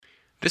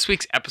This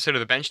week's episode of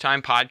the Bench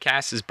Time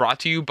Podcast is brought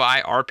to you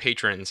by our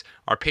patrons.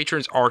 Our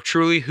patrons are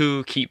truly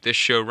who keep this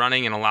show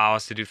running and allow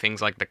us to do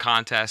things like the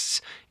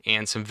contests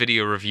and some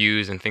video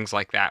reviews and things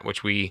like that,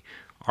 which we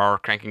are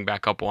cranking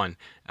back up on.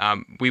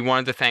 We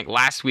wanted to thank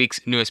last week's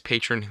newest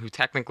patron, who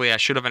technically I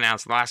should have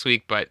announced last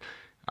week, but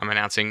I'm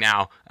announcing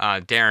now,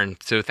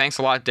 Darren. So thanks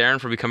a lot,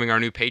 Darren, for becoming our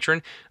new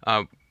patron.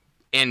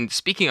 And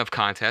speaking of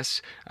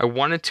contests, I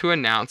wanted to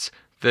announce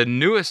the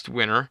newest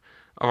winner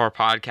of our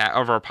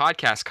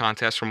podcast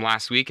contest from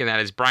last week, and that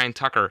is Brian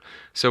Tucker.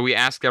 So we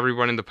asked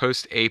everyone to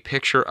post a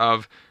picture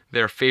of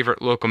their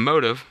favorite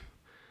locomotive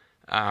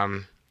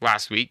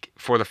last week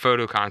for the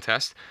photo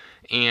contest.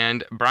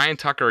 And Brian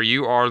Tucker,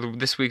 you are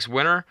this week's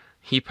winner.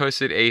 He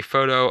posted a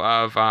photo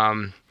of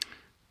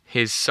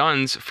his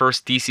son's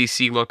first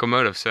DCC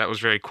locomotive, so that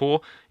was very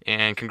cool.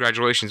 And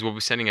congratulations, we'll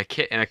be sending a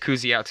kit and a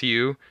koozie out to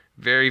you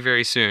very,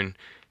 very soon.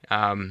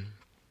 In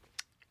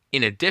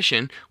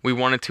addition, we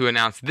wanted to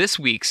announce this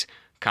week's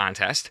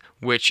contest,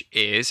 which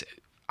is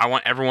I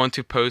want everyone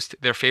to post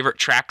their favorite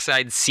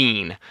trackside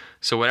scene.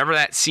 So whatever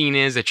that scene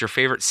is, that's your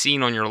favorite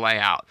scene on your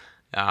layout,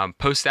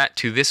 post that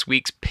to this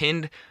week's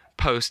pinned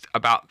post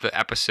about the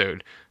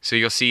episode. So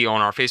you'll see on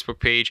our Facebook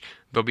page,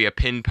 there'll be a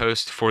pinned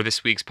post for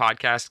this week's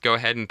podcast. Go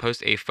ahead and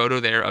post a photo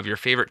there of your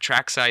favorite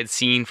trackside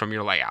scene from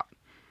your layout.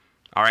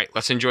 All right,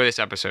 let's enjoy this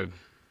episode.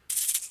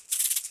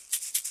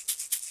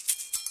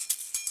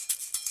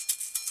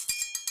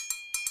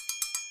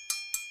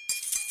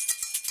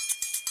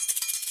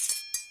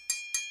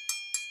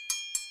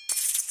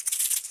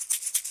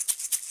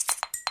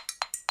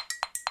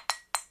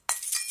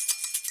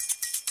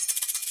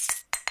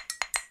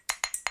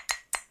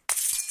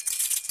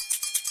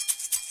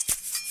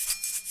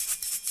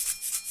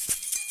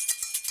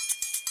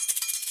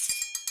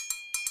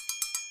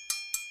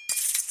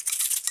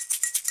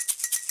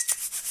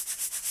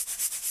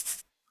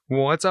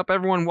 What's up,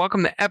 everyone?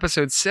 Welcome to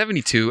episode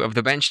 72 of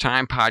the Bench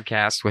Time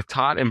Podcast with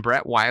Todd and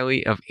Brett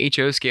Wiley of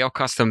HO Scale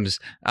Customs.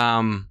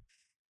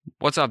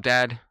 What's up,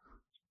 Dad?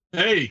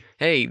 Hey.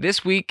 Hey,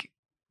 this week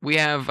we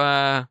have,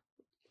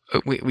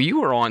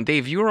 you were on,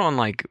 Dave, you were on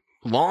like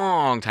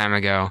long time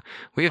ago.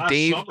 We have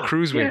Dave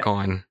Cruzwick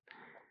on.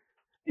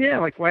 Yeah,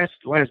 like last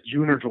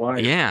June or July.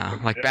 Yeah,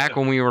 like back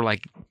when we were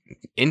like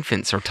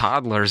infants or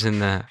toddlers in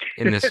the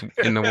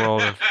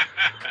world of...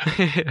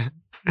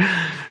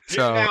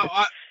 So...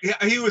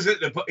 he was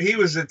at the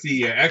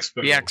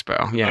expo. The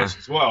expo, yeah,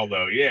 as well,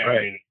 though.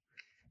 Yeah,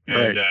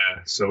 right.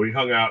 So we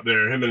hung out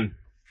there. Him and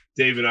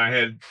Dave and I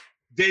had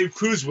Dave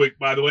Cruzwick,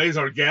 by the way, is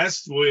our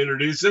guest. We'll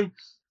introduce him.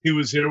 He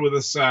was here with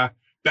us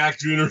back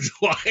June or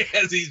July,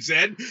 as he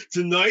said.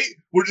 Tonight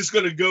we're just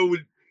going to go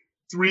with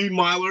 3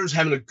 milers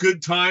having a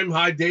good time.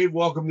 Hi, Dave.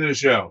 Welcome to the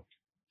show.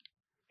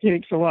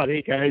 Thanks a lot.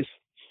 Hey, guys.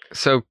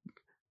 So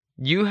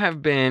you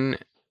have been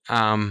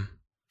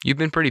you've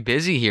been pretty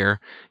busy here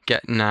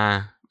getting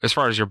as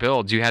far as your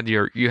builds. You had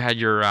your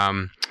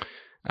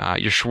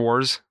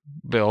Schwarz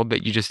build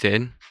that you just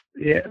did.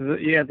 Yeah,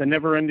 the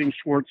never-ending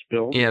Schwarz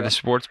build. Yeah, the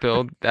Schwarz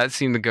build that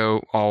seemed to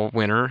go all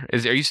winter. Are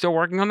you still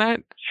working on that?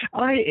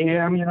 I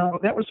am. You know,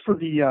 that was for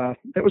the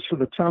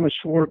Thomas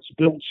Schwarz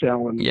Build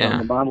Challenge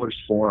on the Modelers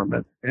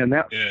Forum, and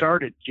that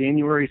started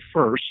January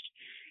 1st,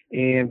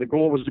 and the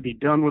goal was to be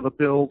done with a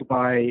build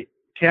by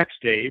tax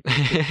day,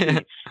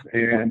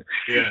 and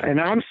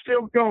I'm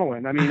still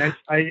going. I mean,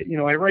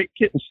 I write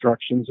kit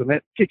instructions, and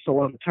that takes a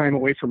lot of time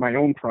away from my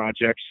own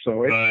projects.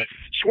 So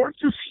Schwarz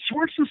is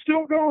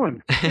still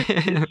going.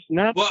 It's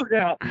not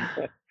forgotten.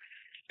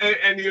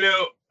 And you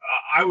know,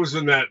 I was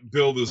in that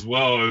build as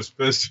well. I was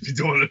supposed to be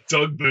doing a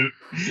tugboat,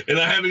 and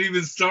I haven't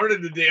even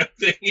started the damn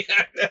thing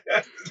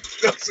yet.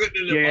 Still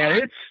sitting in the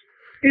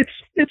box.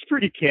 It's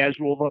pretty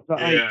casual. The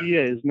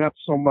idea is not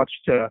so much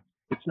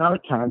it's not a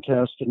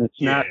contest, and it's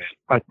not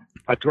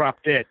a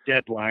drop dead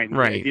deadline.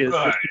 Right. The idea is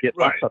just to get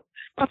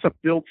lots of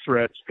build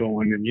threads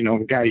going,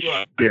 and guys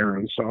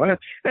sharing. So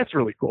that's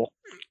really cool.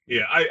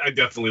 Yeah, I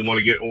definitely want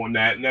to get on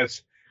that, and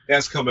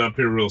that's coming up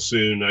here real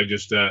soon. I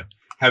just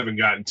haven't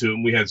gotten to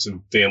it. We had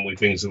some family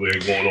things that we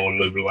had going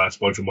on over the last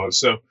bunch of months.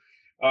 So,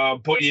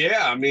 but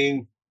yeah, I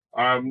mean,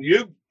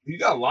 you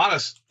got a lot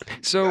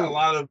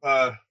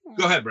of.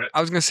 Go ahead, Brett.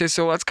 I was gonna say,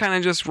 so let's kind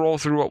of just roll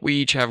through what we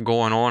each have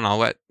going on.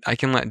 I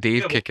can let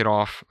Dave kick it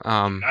off.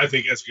 I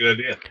think that's a good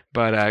idea.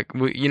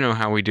 But you know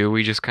how we do.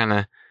 We just kind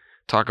of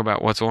talk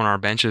about what's on our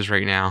benches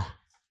right now.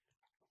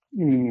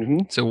 Mm-hmm.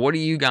 So what do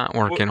you got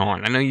working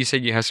on? I know you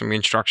said you have some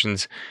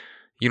instructions.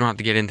 You don't have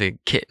to get into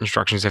kit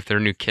instructions if they're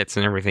new kits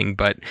and everything,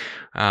 but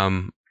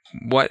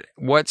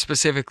what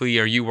specifically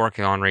are you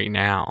working on right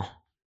now?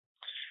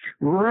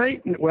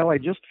 Right. Well, I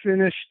just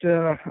finished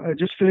a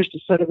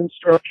set of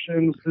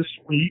instructions this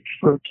week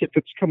for a kit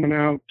that's coming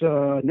out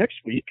next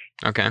week.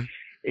 Okay.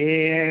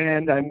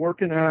 And I'm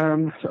working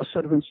on a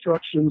set of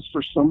instructions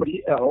for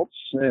somebody else,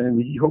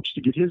 and he hopes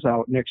to get his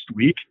out next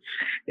week.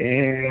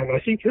 And I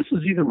think this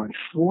is either my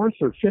fourth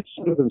or fifth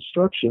set of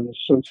instructions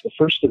since the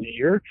first of the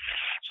year.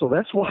 So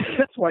that's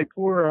why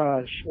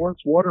poor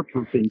Schwartz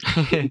waterproofing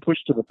is getting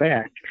pushed to the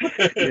back.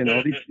 They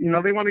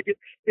want to get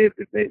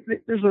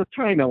there's a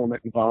time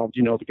element involved.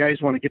 The guys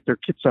want to get their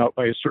kits out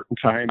by a certain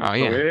time. Oh,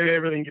 yeah. So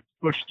everything gets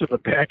pushed to the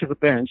back of the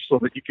bench so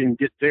that you can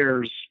get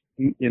theirs,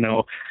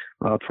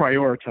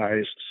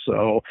 prioritized.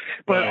 So,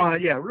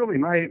 but really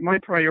my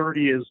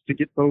priority is to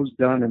get those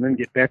done and then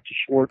get back to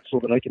Schwartz so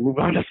that I can move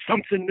on to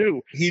something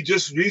new. He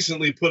just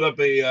recently put up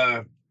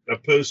a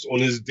post on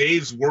his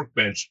Dave's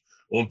Workbench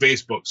on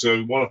Facebook. So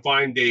you want to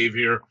find Dave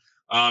here.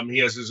 He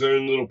has his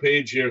own little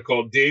page here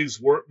called Dave's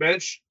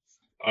Workbench.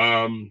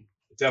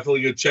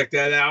 Definitely go check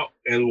that out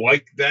and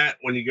like that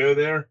when you go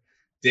there.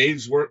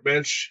 Dave's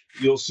Workbench,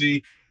 you'll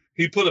see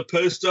he put a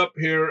post up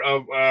here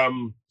of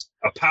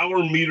a power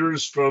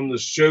meters from the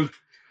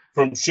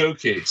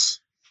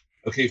Showcase.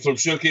 Okay, from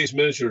Showcase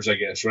Miniatures, I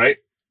guess, right?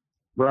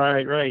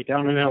 Right,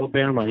 down in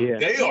Alabama, yeah.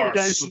 They are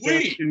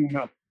sweet.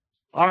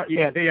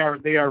 They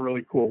are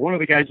really cool. One of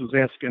the guys was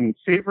asking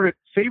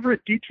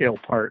favorite detail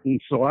part,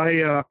 and so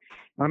I'm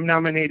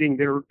nominating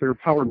their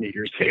power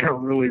meters. They are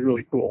really,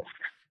 really cool.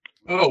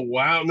 Oh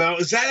wow! Now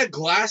is that a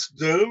glass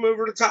dome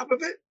over the top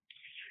of it?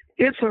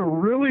 It's a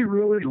really,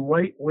 really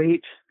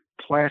lightweight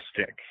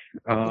plastic.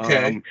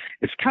 Okay.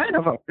 It's kind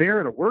of a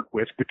bear to work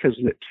with because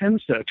it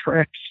tends to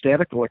attract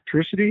static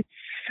electricity.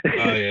 Oh,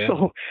 yeah.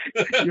 So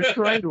you're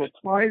trying to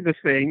apply the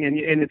thing, and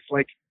it's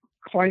like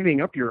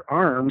climbing up your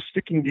arm,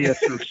 sticking to you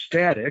through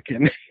static,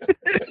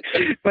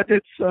 but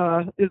they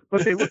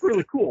look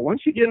really cool.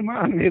 Once you get them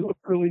on, they look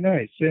really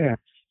nice. Yeah.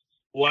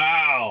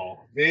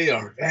 Wow,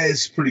 that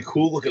is pretty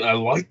cool looking. I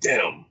like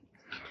them.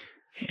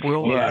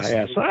 So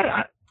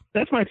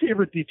that's my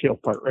favorite detail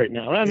part right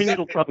now. I mean,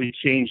 it'll probably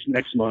change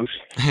next month.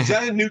 Is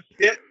that a new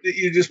kit that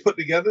you just put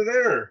together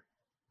there?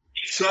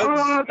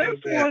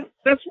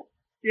 That's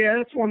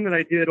one that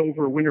I did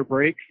over winter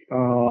break.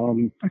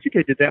 I think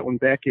I did that one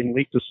back in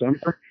late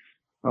December.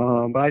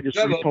 But I just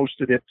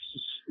reposted it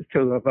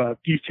because of the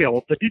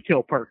detail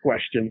part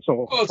question.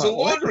 So it's a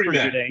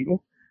laundromat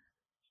angle.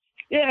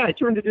 Yeah, I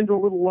turned it into a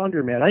little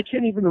laundromat. I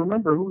can't even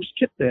remember whose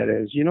kit that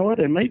is. You know what?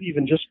 It might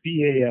even just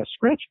be a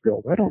scratch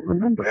build. I don't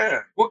remember.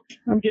 Yeah.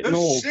 I'm getting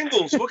old.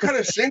 Shingles. What kind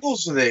of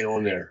shingles are they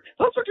on there?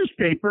 Those are just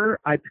paper.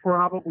 I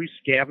probably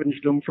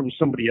scavenged them from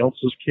somebody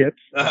else's kit.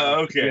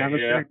 Okay.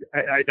 Yeah.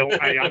 I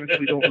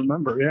honestly don't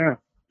remember. Yeah.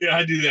 Yeah,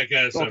 I do that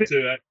kind of stuff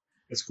too.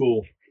 That's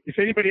cool. If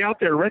anybody out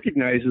there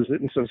recognizes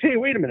it and says, "Hey,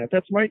 wait a minute,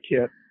 that's my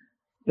kit,"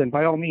 then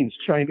by all means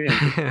chime in.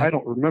 I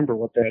don't remember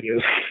what that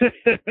is.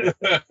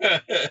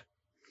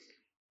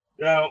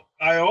 Now,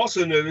 I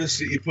also noticed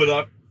that you put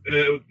up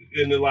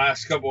in the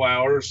last couple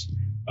hours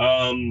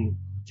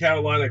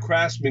Carolina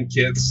Craftsman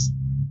kits.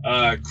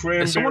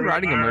 Is someone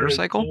riding a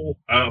motorcycle?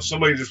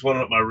 Somebody just went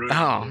up my road.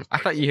 Oh, I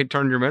thought you had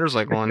turned your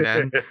motorcycle on,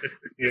 Dad.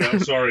 Yeah,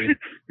 sorry.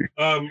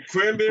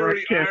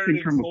 Cranberry iron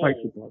and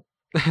coal.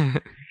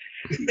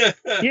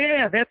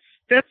 Yeah, that's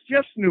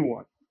Jeff's new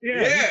one.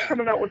 Yeah, he's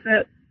coming out with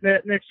that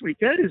next week.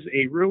 That is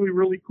a really,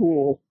 really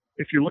cool.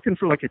 If you're looking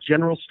for like a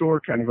general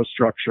store kind of a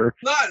structure,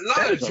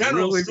 not a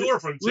general store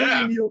from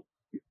Jeff.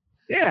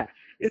 Yeah,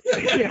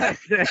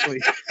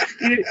 exactly.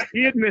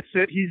 He admits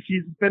it.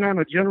 He's been on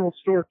a general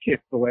store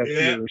kick the last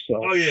year or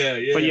so. Oh yeah.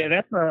 But yeah,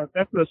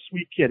 that's a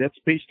sweet kit. It's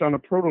based on a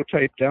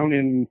prototype down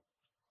in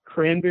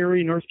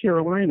Cranberry, North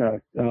Carolina.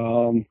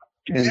 So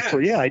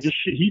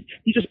he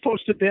just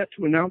posted that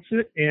to announce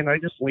it, and I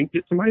just linked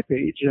it to my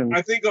page. And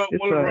I think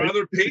one of our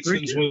other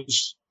patrons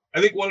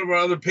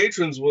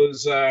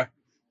was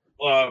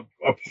a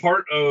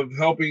part of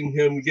helping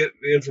him get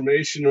the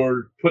information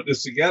or put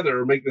this together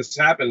or make this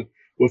happen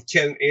with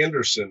Ken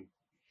Anderson.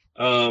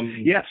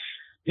 Yes.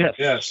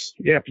 Yeah,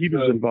 he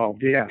was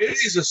involved. Yeah, it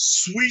is a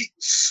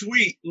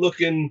sweet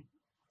looking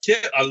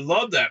kit. I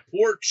love that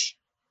porch.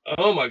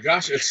 Oh my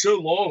gosh, it's so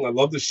long. I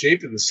love the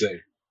shape of this thing.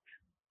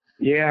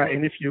 Yeah,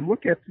 and if you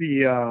look at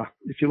the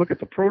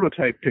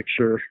prototype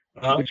picture,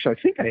 which I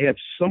think I have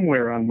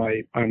somewhere on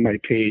my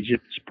page, you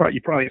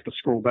probably have to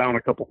scroll down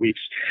a couple weeks.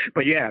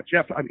 But yeah,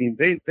 Jeff, I mean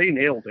they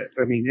nailed it.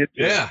 I mean it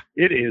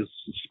is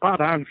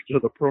spot on to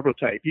the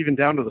prototype, even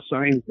down to the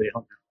signs they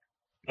hung.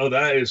 Oh,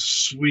 that is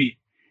sweet.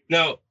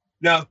 Now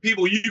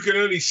people, you can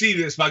only see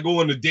this by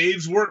going to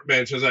Dave's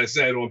Workbench, as I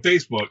said, on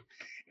Facebook,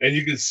 and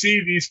you can see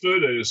these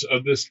photos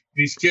of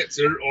these kits.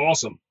 They're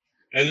awesome.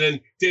 And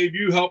then, Dave,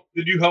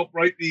 did you help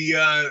write the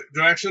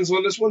directions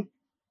on this one?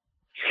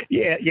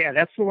 Yeah,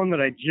 that's the one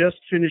that I just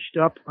finished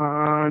up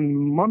on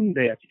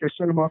Monday. I think I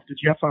sent them off to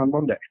Jeff on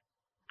Monday.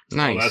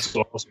 Nice.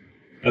 Oh,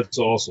 that's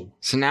awesome.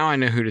 So now I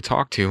know who to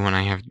talk to when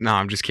I have... No,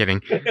 I'm just kidding.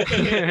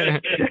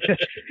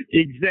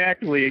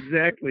 Exactly.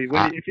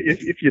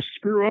 If you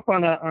screw up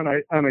on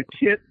a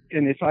kit,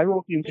 and if I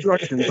wrote the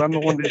instructions, I'm the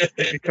one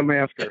that you come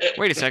after.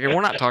 Wait a second.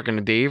 We're not talking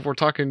to Dave. We're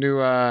talking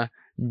to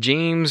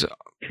James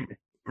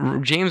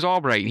James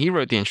Albright. He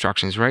wrote the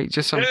instructions, right?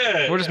 Just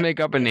we'll just make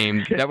up a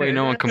name. That way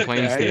no one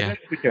complains to you.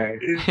 That's the guy.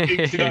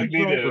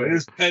 Incognito.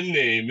 His pen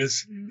name.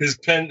 His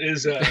pen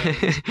name.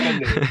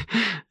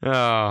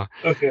 Oh.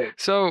 Okay.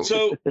 So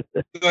go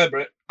ahead,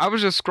 Brett. I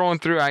was just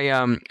scrolling through.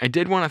 I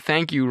did want to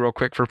thank you real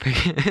quick for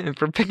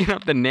picking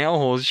up the nail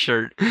holes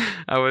shirt.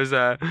 I was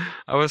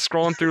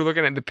scrolling through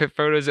looking at the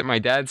photos that my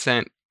dad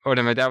sent, or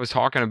that my dad was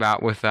talking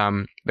about with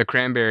the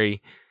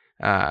cranberry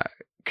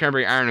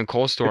iron and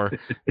coal store.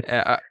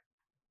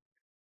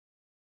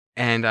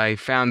 And I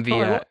found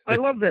the I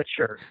love that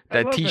shirt.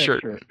 That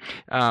T-shirt.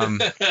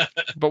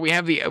 But we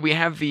have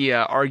the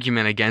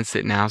argument against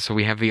it now. So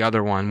we have the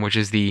other one, which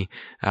is the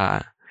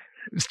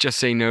just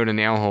say no to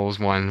nail holes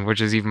one,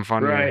 which is even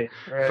funnier. Right.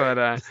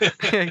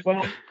 But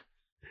well,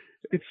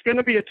 it's going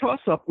to be a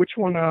toss-up. Which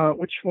one? I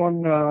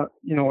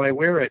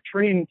wear at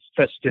train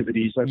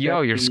festivities.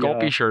 Your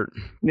Sculpey shirt.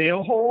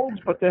 Nail holes,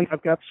 but then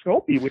I've got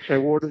Sculpey, which I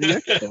wore to the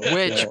expo.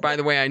 Which, by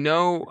the way, I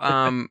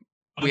know.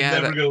 We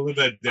had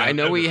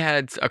we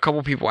had a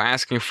couple people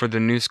asking for the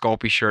new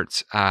Sculpey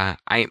shirts.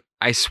 I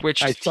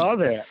switched. I saw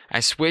that. I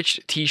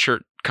switched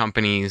T-shirt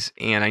companies,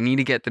 and I need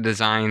to get the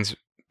designs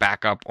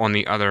back up on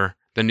the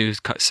new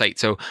site.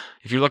 So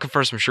if you're looking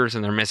for some shirts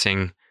and they're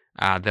missing,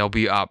 they'll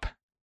be up.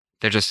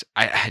 I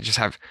just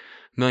have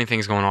a million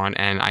things going on,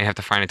 and I have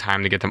to find a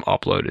time to get them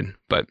uploaded.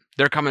 But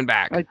they're coming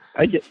back.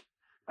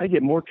 I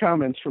get more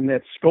comments from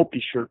that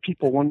Sculpey shirt.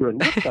 People wondering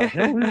what the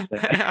hell is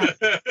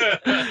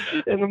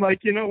that? And I'm like,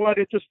 you know what?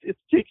 It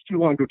takes too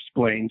long to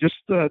explain. Just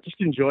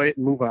enjoy it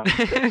and move on.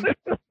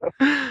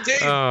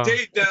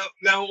 Dave,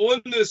 now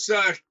on this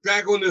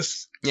back on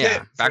this.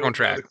 Yeah, back on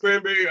track. The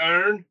cranberry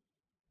iron.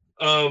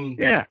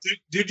 Yeah.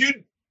 Did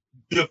you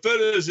the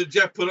photos that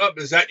Jeff put up?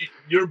 Is that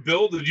your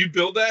build? Did you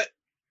build that?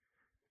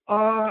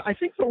 I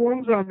think the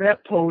ones on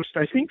that post.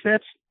 I think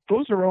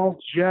those are all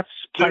Jeff's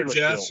pilot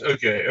Jeff's?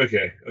 builds.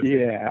 Okay.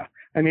 Yeah.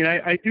 I mean,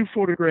 I do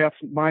photograph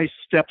my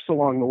steps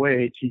along the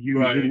way to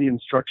use in the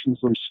instructions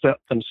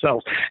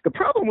themselves. The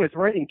problem with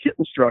writing kit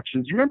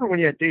instructions, you remember when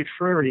you had Dave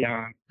Frary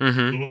on,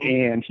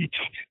 and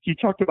he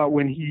talked about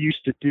when he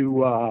used to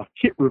do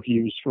kit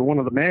reviews for one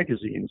of the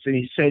magazines, and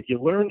he said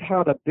you learned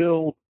how to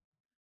build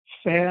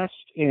fast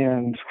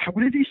and,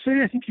 what did he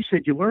say? I think he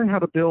said you learn how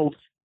to build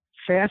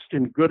fast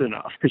and good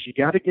enough because you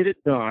got to get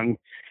it done.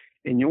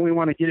 And you only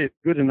want to get it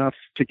good enough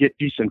to get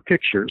decent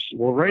pictures.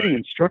 Well, writing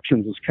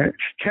instructions is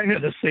kind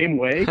of the same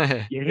way.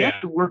 You have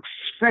to work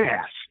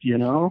fast,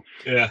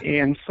 Yeah.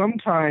 And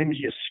sometimes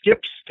you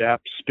skip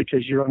steps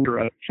because you're under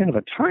a kind of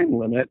a time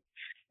limit.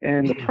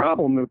 And the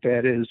problem with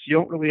that is you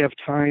don't really have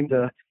time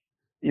to,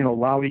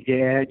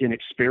 lollygag and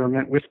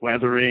experiment with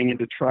weathering and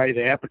to try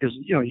that because,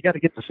 you got to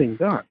get the thing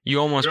done. You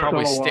almost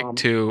probably stick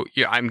to,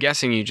 I'm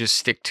guessing you just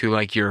stick to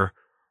like your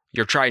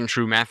tried and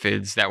true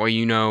methods. That way,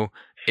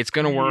 it's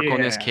going to work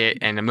on this kit,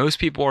 and most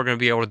people are going to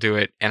be able to do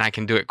it, and I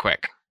can do it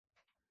quick.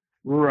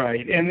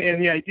 Right, and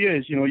the idea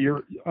is,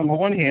 you're on the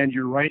one hand,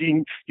 you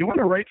want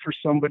to write for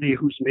somebody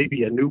who's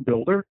maybe a new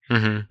builder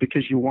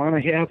because you want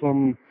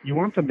them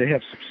to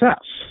have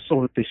success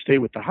so that they stay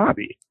with the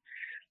hobby.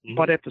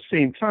 But at the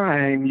same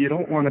time, you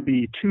don't want to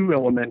be too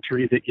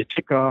elementary that you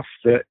tick off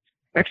the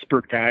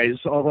expert guys,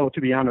 although to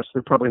be honest,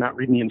 they're probably not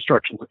reading the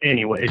instructions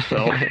anyway,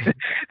 so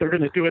they're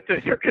going to do it.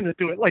 They're going to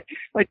do it like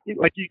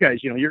you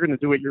guys. You're going to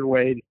do it your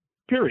way.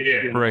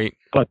 Period. Yeah. Right.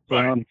 But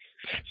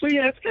so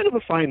yeah, it's kind of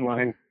a fine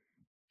line.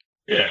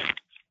 Yeah.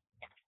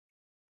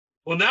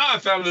 Well, now I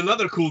found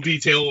another cool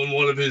detail in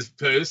one of his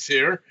posts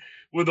here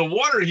with a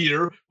water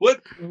heater.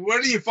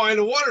 Where do you find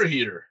a water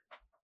heater?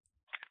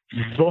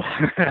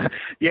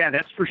 Yeah,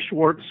 that's for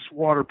Schwartz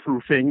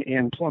Waterproofing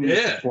and Plumbing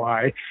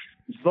Supply.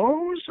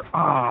 Those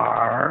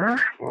are,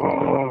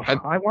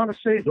 I want to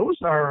say, those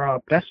are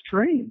Best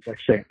Trains, I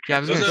think. Yeah, I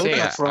was going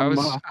to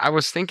say, I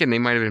was thinking they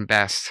might have been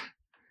Best.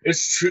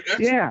 It's true.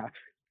 Yeah.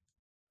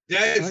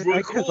 Yeah, it's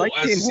really cool.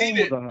 I've seen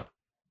it.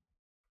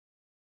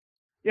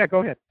 Yeah,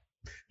 go ahead.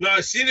 No,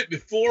 I've seen it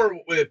before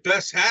when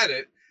Best had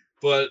it,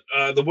 but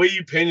the way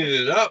you painted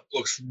it up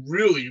looks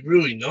really,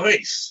 really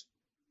nice.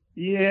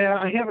 Yeah,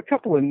 I have a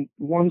couple of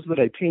ones that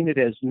I painted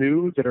as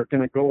new that are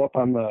going to go up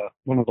on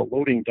one of the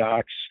loading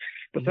docks.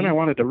 But then I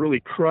wanted to really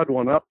crud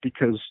one up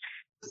because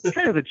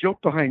kind of the joke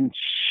behind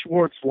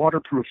Schwartz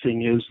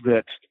Waterproofing is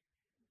that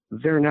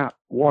they're not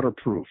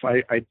waterproof.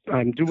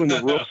 I'm doing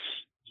the roofs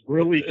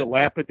really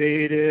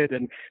dilapidated,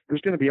 and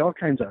there's going to be all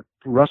kinds of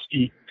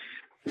rusty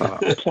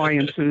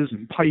appliances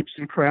and pipes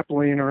and crap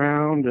laying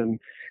around, and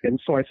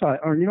so I thought,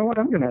 you know what,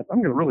 I'm gonna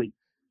really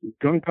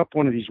gunk up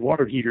one of these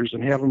water heaters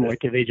and have them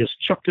like they just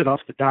chucked it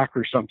off the dock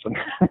or something.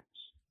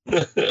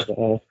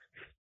 So,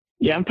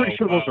 yeah, I'm pretty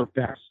sure those are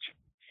Best.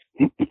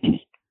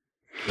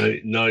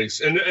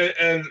 Nice.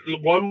 And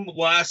one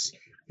last,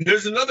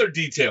 there's another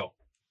detail.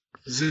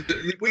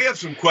 We have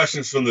some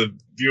questions from the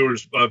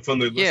viewers, from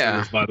the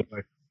listeners, by the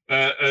way,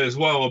 as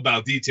well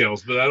about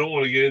details, but I don't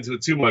want to get into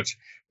it too much.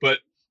 But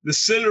the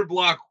cinder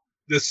blocks,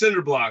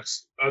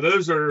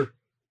 those are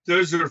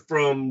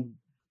from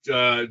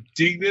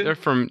Deignan? They're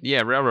from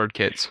railroad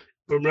kits.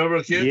 From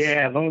railroad kits?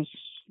 Yeah,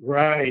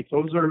 Right.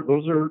 Those are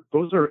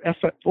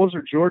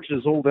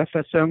George's old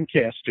FSM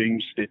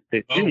castings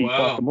that Jimmy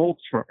bought the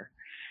molds for.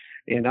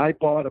 And I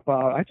bought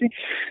about, I think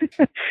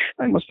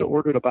I must have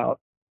ordered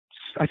about,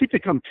 I think they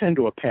come 10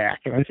 to a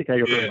pack, and I think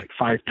I ordered like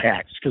 5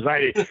 packs because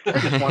I just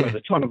wanted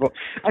a ton of them.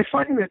 I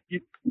find that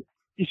if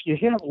you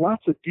have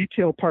lots of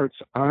detail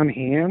parts on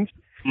hand,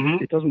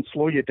 it doesn't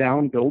slow you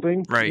down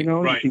building. Right. You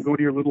know, you can go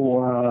to your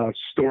little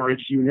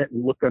storage unit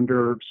and look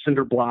under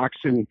cinder blocks,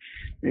 and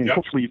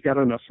hopefully you've got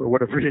enough for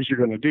whatever it is you're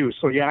going to do.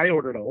 So I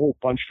ordered a whole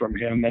bunch from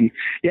him, and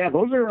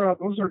those are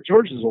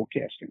George's old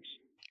castings.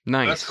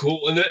 Nice. That's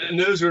cool. And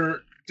those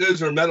are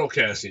metal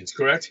castings,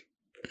 correct?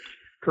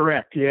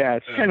 Correct. Yeah,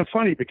 it's kind of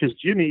funny because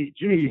Jimmy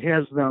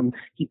has them.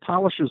 He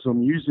polishes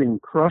them using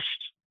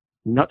crushed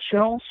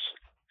nutshells.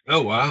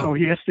 Oh wow! So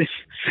he has to.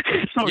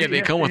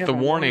 They come with the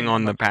warning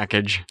on the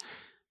package.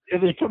 Yeah,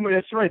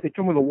 that's right. They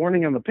come with a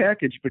warning on the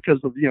package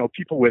because of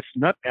people with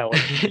nut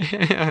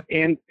allergies.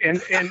 and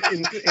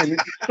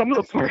some of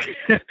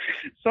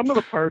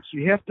the parts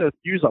you have to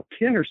use a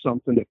pin or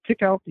something to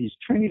pick out these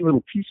tiny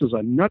little pieces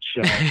of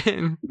nutshell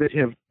that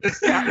have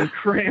gotten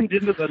crammed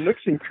into the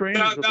nooks and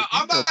crannies of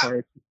the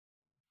parts.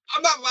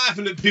 I'm not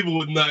laughing at people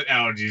with nut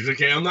allergies,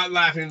 okay? I'm not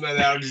laughing at nut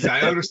allergies.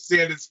 I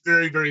understand it's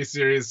very, very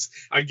serious.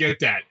 I get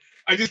that.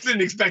 I just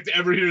didn't expect to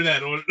ever hear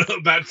that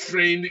about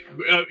train,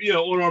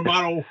 on our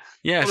model.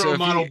 Yeah, so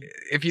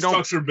if you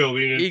don't structure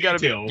building, you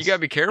gotta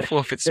be careful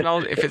if it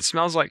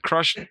smells like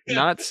crushed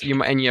nuts.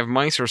 And you have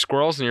mice or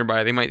squirrels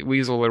nearby, they might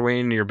weasel their way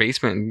into your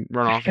basement and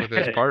run off with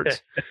those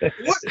parts.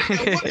 What do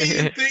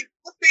you think?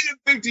 What made you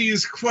think to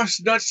use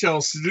crushed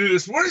nutshells to do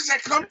this? Where does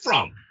that come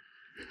from?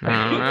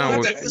 I don't know.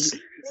 We'll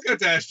have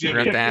to ask Jim.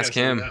 We'll have to ask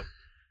him.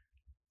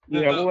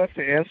 Yeah, we'll have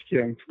to ask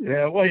him.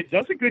 Yeah, well, he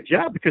does a good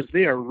job because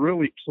they are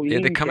really clean. Yeah,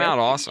 they come out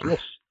awesome.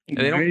 And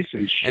they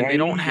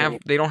don't have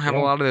a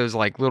lot of those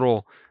like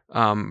little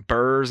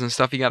burrs and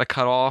stuff you got to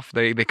cut off.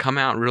 They come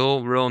out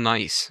real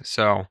nice.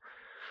 So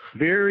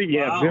very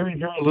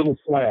little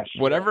flash.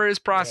 Whatever his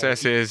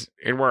process is,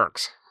 it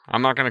works.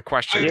 I'm not going to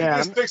question it.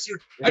 I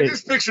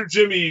just picture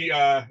Jimmy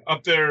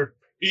up there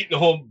eating a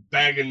whole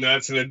bag of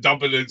nuts and then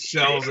dumping the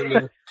shells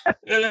and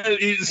then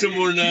eating some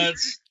more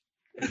nuts.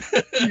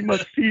 He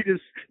must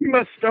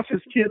stuff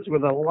his kids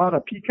with a lot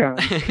of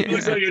pecans. He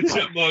looks like a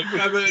chipmunk.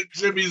 I bet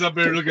Jimmy's up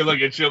there looking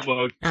like a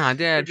chipmunk.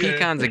 Dad,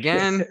 pecans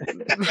again.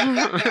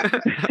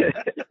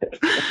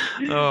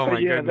 Oh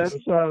my goodness.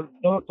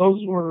 Those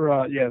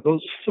were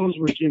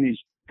Jimmy's.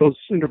 Those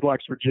cinder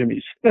blocks were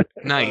Jimmy's.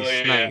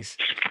 Nice.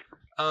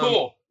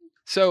 Cool.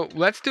 So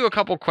let's do a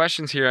couple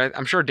questions here.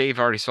 I'm sure Dave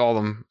already saw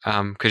them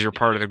because you're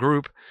part of the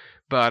group.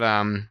 But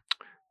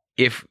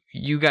if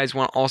you guys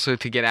want also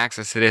to get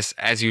access to this,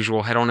 as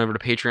usual, head on over to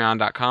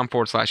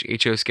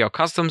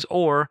patreon.com/HOScaleCustoms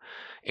or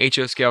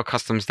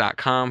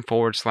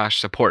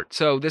HOScaleCustoms.com/support.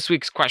 So this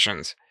week's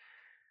questions.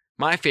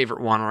 My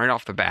favorite one right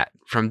off the bat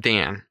from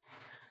Dan.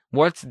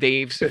 What's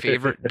Dave's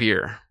favorite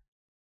beer?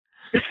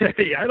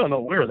 I don't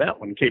know where that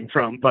one came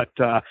from, but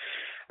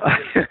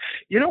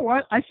you know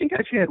what? I think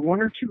I've had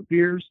 1 or 2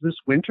 beers this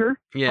winter.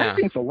 Yeah. I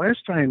think the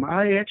last time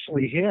I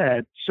actually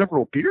had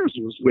several beers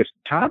was with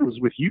Todd. Was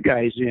with you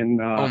guys in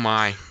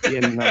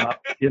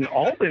in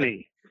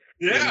Albany.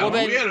 Yeah.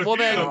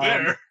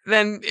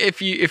 Then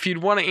if you'd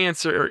want to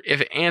answer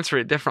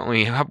it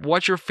differently,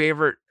 what's your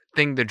favorite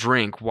thing to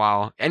drink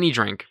any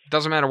drink,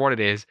 doesn't matter what it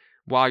is,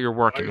 while you're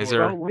working? Is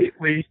there? Well,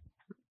 lately,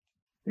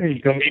 there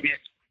you go. Maybe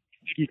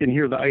you can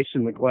hear the ice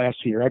in the glass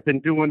here. I've been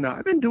doing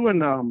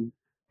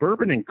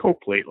bourbon and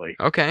Coke lately.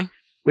 Okay.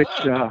 Which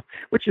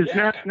is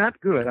not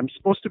good. I'm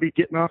supposed to be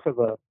getting off of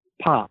a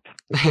pop.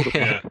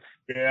 Yeah.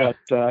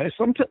 But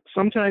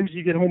sometimes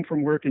you get home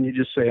from work and you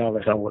just say, "Oh,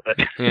 the hell with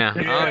it." Yeah.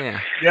 Oh yeah.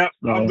 Yeah.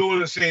 I'm doing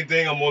the same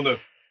thing. I'm on the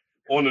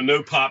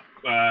no pop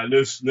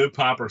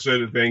or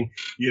soda thing,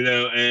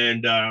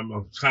 and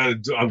I'm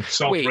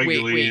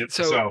self-regulating it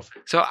myself.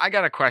 So I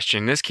got a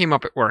question. This came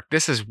up at work.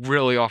 This is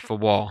really off the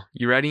wall.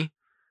 You ready?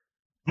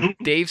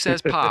 Dave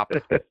says pop.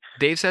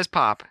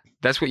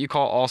 That's what you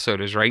call all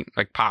sodas, right?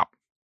 Like pop.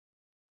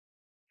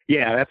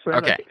 Yeah, okay.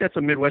 I think that's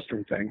a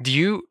Midwestern thing.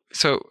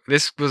 So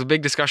this was a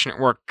big discussion at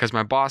work because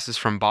my boss is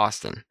from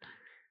Boston.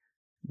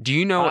 Do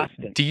you know what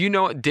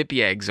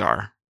dippy eggs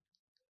are?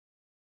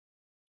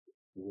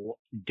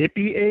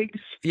 Dippy eggs?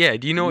 Yeah,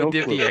 do you know what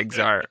dippy eggs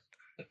are?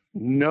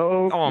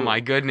 No. Oh my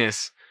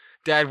goodness.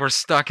 Dad, we're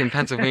stuck in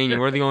Pennsylvania.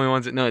 We're the only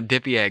ones that know what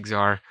dippy eggs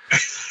are.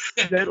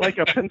 Is that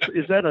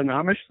is that an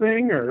Amish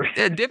thing or?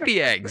 Yeah,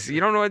 dippy eggs. You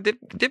don't know what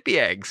dippy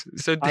eggs?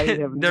 So I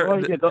have no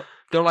idea.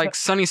 They're like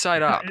sunny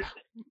side up.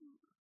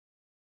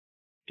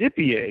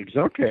 Dippy eggs.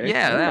 Okay.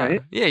 Yeah.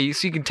 Right. Yeah.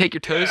 So you can take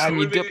your toast and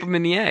you dip them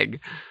in the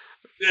egg.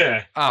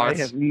 Yeah. Oh, I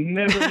have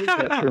never heard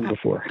that term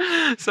before.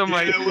 So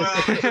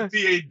it's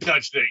a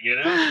Dutch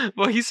thing,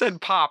 Well, he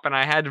said pop, and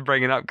I had to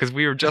bring it up because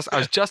I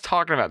was just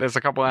talking about this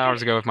a couple of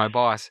hours ago with my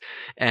boss,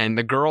 and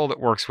the girl that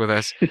works with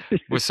us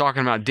was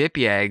talking about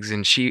dippy eggs,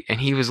 and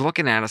he was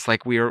looking at us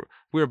like we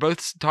were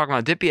both talking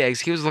about dippy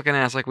eggs. He was looking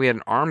at us like we had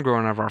an arm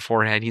growing out of our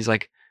forehead. He's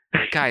like,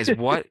 "Guys,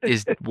 what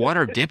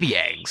are dippy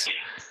eggs?"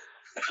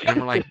 And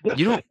we're like,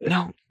 you don't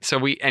know.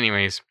 So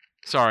anyways,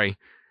 sorry.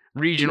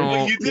 Regional.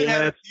 Well, you did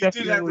have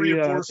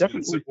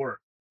reinforcements at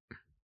work.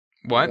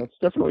 What? Yeah, it's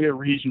definitely a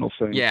regional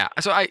thing. Yeah.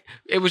 So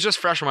it was just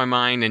fresh on my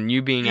mind, and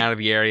you being out of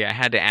the area, I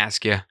had to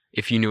ask you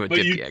if you knew what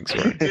dip the eggs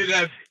were. You did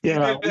have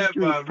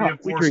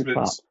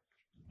reinforcements.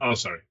 Oh,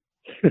 sorry.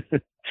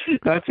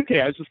 That's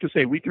okay. I was just going to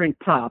say, we drink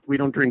pop. We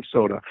don't drink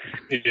soda.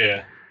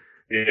 Yeah.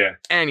 Yeah.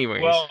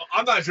 Anyways. Well,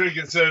 I'm not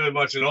drinking soda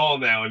much at all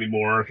now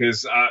anymore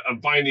because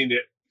I'm finding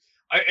it,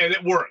 and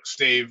it works,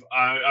 Dave.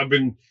 I've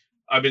been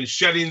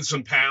shedding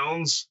some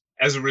pounds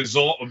as a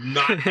result of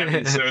not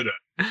having soda,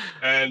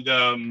 and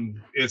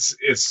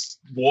it's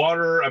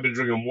water. I've been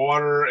drinking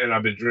water, and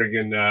I've been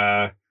drinking.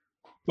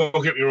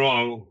 Don't get me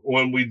wrong.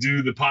 When we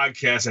do the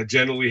podcast, I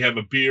generally have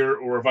a beer,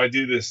 or if I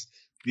do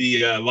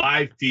the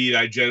live feed,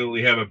 I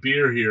generally have a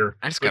beer here.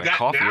 I just got a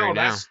coffee right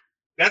now.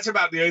 That's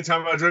about the only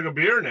time I drink a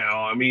beer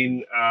now. I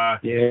mean,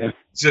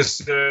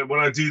 just when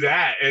I do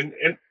that,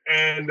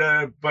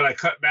 but I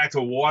cut back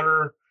to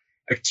water,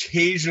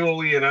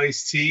 occasionally an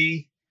iced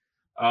tea,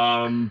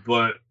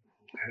 but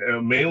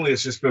mainly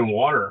it's just been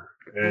water.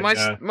 And,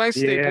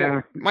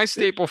 my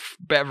staple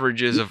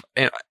beverages of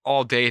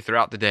all day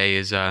throughout the day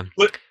is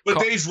But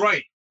Dave's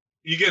right.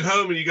 You get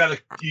home and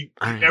you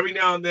every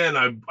now and then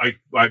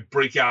I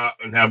break out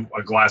and have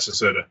a glass of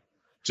soda,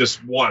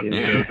 just one,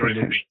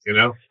 during the week,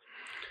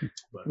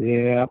 But,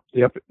 yeah,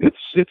 yep.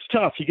 It's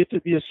tough. You get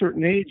to be a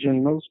certain age,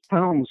 and those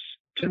pounds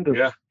tend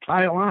to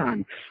pile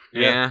on.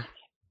 Yeah.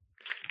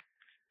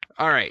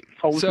 All right.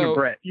 So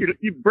Brett,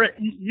 Brett,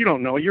 you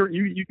don't know.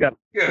 You got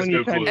plenty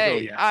of time to go.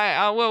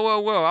 Yeah.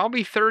 Whoa! I'll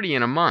be 30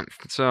 in a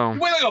month. So you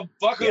weigh like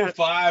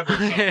 $1.05 or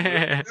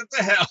something. What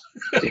the hell?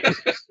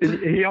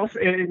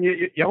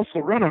 you also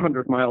run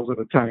 100 miles at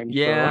a time.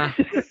 Yeah.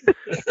 So.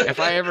 If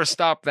I ever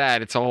stop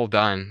that, it's all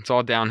done. It's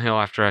all downhill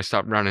after I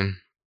stop running.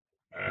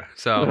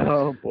 So.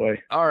 Oh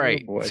boy. All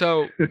right. Oh boy.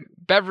 So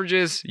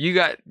beverages, you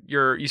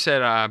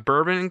said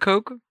bourbon and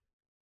Coke.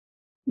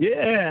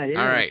 Yeah.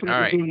 All right. All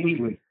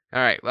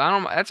right.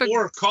 Well,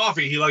 or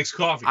coffee. He likes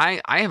coffee.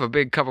 I have a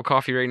big cup of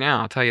coffee right now.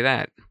 I'll tell you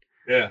that.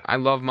 Yeah. I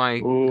love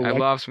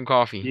love some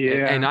coffee.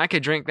 Yeah. And I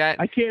could drink that.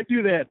 I can't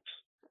do that.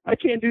 I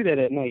can't do that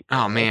at night.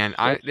 Oh man,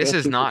 this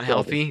is not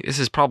healthy. This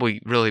is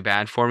probably really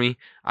bad for me.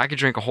 I could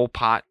drink a whole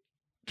pot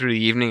through the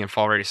evening and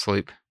fall right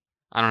asleep.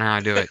 I don't know how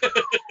to do it.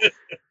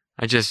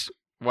 I just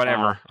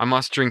whatever. I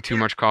must drink too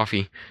much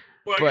coffee.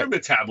 Well, your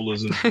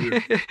metabolism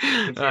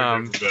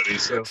everybody.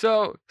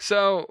 So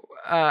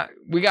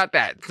we got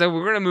that. So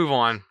we're gonna move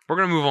on.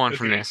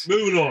 From this.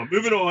 Moving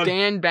on.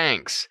 Dan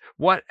Banks.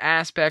 What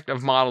aspect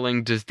of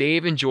modeling does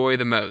Dave enjoy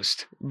the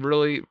most?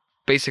 Really,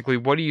 basically,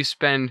 what do you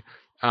spend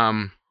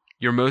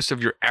your most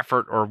of your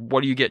effort, or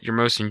what do you get your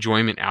most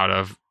enjoyment out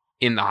of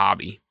in the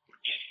hobby?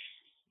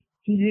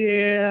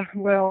 Yeah,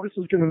 well, this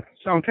is going to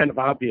sound kind of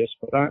obvious,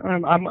 but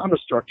I'm a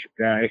structured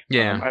guy.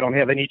 Yeah. I don't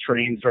have any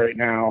trains right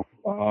now.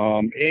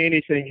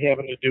 Anything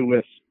having to do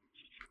with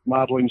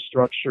modeling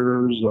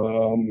structures,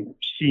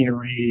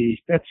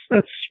 scenery,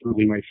 that's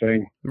really my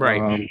thing.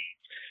 Right.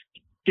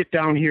 Get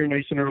down here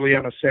nice and early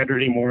on a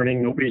Saturday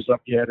morning. Nobody's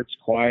up yet. It's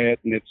quiet,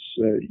 and it's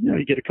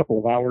you get a couple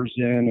of hours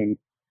in, and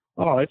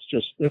it's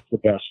the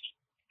best.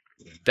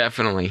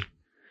 Definitely.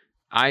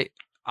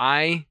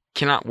 I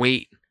cannot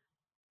wait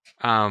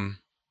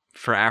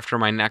for after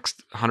my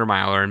next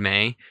 100-miler in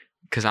May,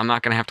 because I'm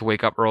not going to have to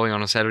wake up early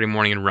on a Saturday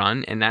morning and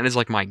run. And that is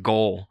like my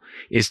goal,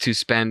 is to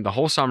spend the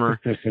whole summer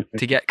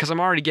because I'm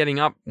already getting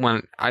up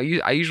when I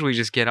usually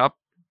just get up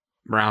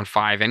around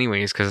 5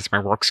 anyways, because it's my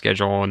work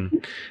schedule and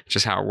it's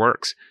just how it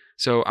works.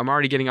 So I'm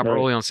already getting up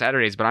early on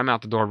Saturdays, but I'm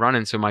out the door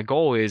running. So my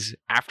goal is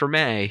after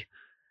May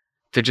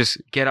to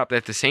just get up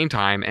at the same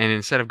time, and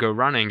instead of go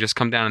running, just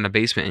come down in the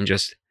basement and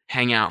just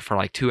hang out for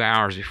like 2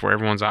 hours before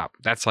everyone's up.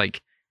 That's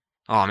like,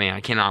 oh man, I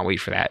cannot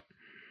wait for that.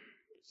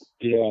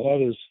 Yeah,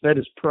 that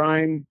is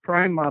prime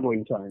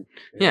modeling time.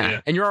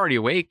 Yeah, and you're already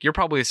awake. You're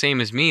probably the same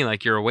as me.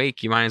 Like, you're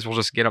awake. You might as well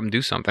just get up and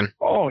do something.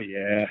 Oh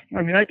yeah.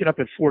 I mean, I get up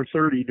at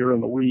 4:30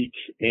 during the week,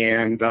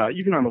 and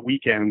even on the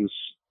weekends,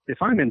 if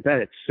I'm in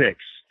bed at 6,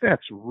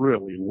 that's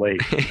really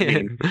late. I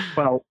mean,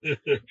 well,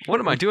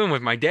 what am I doing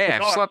with my day?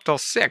 I've slept till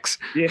 6.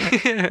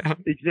 Yeah,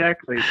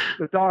 exactly.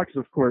 The dogs,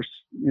 of course,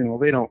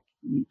 they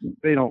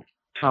don't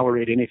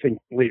tolerate anything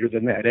later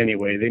than that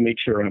anyway. They make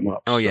sure I'm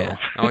up. Oh yeah.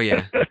 Oh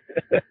yeah.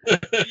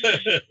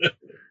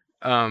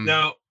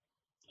 Now,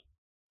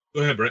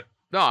 go ahead, Brett.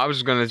 No, I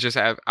was going to just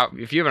have,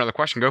 if you have another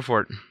question, go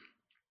for it.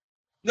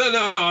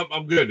 No,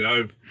 I'm good.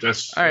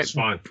 That's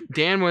fine.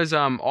 Dan was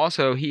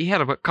also, he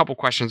had a couple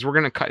questions. We're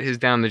going to cut his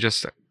down to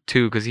just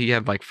 2 because he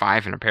had like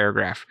 5 in a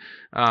paragraph.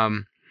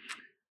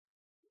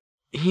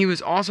 He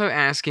was also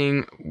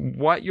asking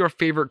what your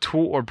favorite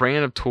tool or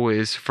brand of tool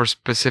is for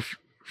specific.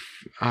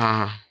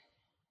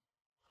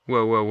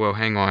 Whoa!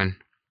 Hang on.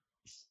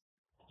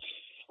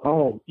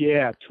 Oh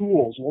yeah,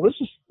 tools. Well, this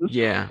is.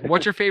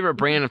 What's your favorite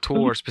brand of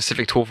tool or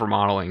specific tool for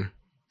modeling?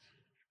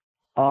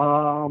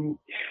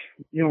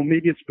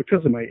 maybe it's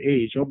because of my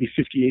age. I'll be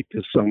 58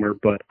 this summer,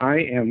 but I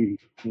am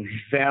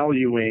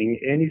valuing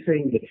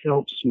anything that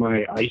helps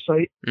my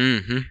eyesight.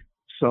 Mm-hmm.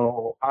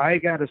 So I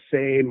got to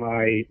say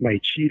my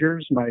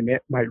cheaters,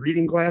 my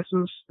reading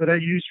glasses that I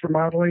use for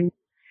modeling,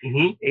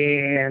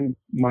 and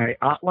my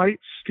OttLights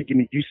to give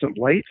me decent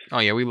light. Oh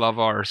yeah, we love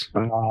ours.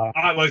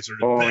 OttLights are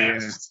the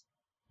best.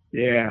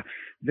 Yeah.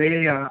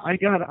 They I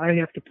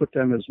have to put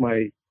them as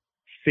my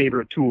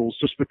favorite tools,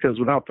 just because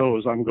without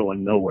those I'm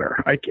going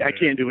nowhere. I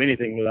can't do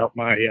anything without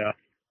my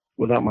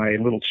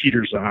little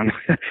cheaters on.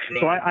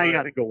 So I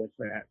got to go with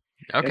that.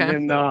 Okay.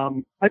 And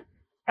then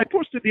I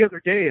posted the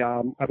other day.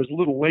 I was a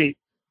little late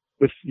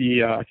with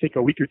the I think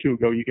a week or two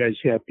ago. You guys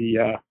had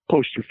the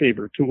post your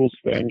favorite tools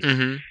thing.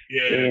 Mm-hmm.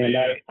 Yeah. And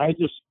I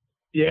just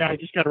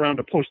got around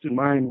to posting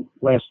mine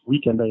last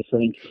weekend, I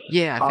think.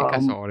 Yeah, I think I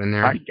saw it in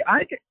there. I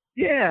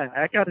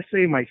got to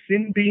say my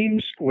thin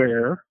beam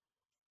square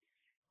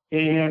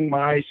and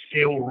my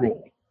scale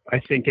rule. I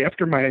think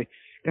after my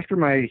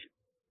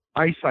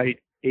eyesight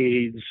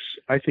aids,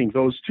 I think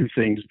those two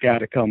things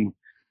gotta come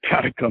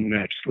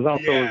next.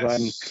 Without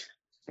those,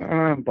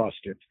 I'm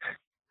busted.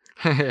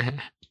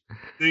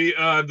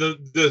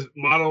 The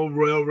model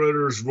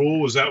railroaders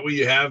rule, is that what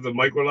you have? The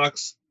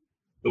Microlux,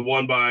 the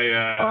one by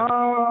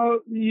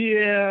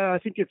yeah, I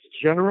think it's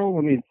General.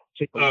 Let me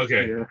take a look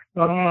here.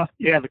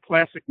 The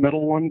classic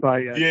metal one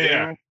by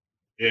General.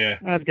 Yeah.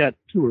 I've got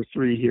 2 or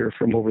 3 here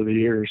from over the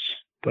years.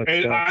 But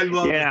and I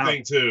love the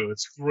thing too.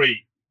 It's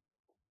great.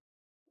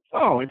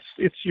 Oh, it's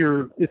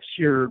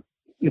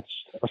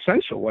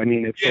essential. I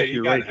mean, it's like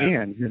your right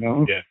hand,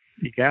 Yeah.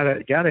 You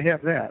gotta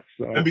have that.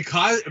 So and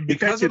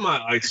because of my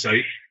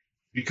eyesight,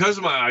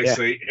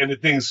 and the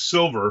thing's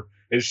silver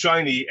and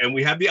shiny, and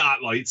we have the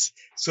OttLights,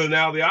 so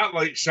now the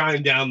OttLights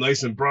shine down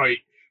nice and bright.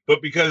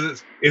 But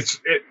because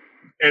it's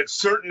at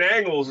certain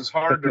angles, it's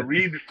hard to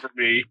read for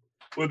me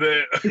with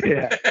it.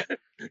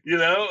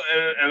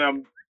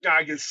 And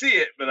I can see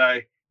it, but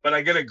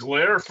I get a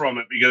glare from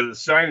it because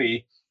it's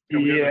shiny.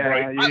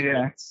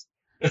 Yeah.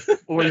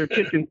 Or you're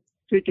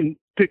taking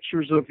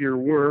pictures of your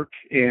work,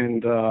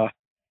 and the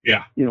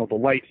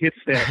light hits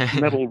that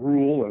metal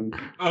rule, and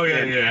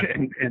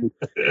and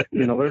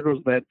there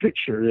goes that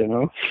picture.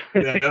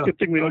 Good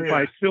thing we don't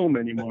buy film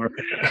anymore.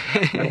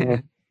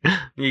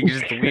 You can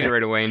just delete it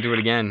right away and do it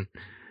again.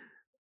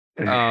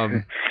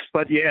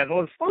 But yeah,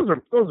 those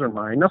are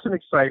mine. Nothing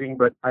exciting,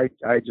 but I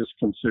just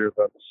consider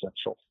them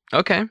essential.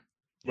 Okay.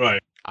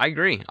 Right. I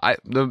agree.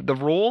 The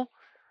roll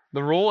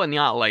and the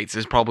OttLights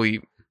is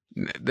probably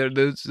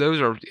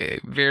those are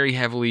very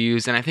heavily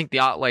used, and I think the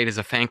OttLight is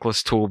a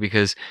thankless tool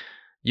because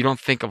you don't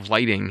think of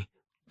lighting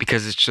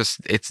because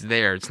it's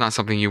there. It's not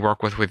something you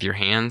work with your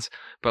hands.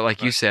 But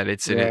like you said,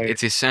 it's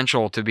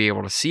essential to be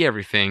able to see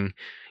everything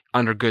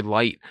under good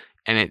light,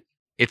 and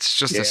it's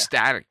just a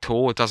static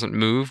tool. It doesn't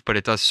move, but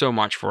it does so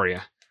much for you.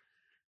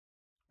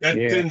 That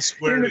thin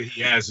square that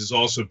he has is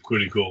also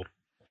pretty cool.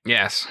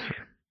 Yes.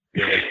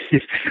 Yeah.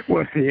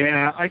 Well,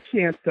 yeah, I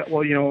can't.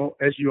 Well,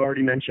 as you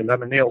already mentioned,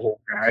 I'm a nail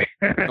hole guy.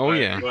 Oh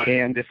yeah.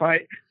 And if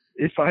I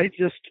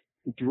just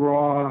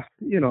draw,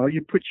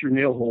 you put your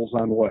nail holes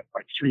on like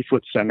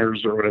 3-foot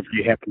centers or whatever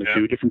you happen to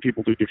do. Different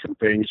people do different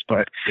things,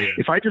 but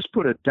if I just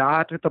put a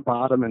dot at the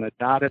bottom and a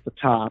dot at the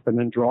top and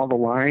then draw the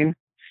line,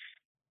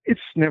 it's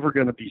never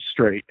going to be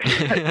straight.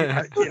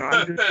 I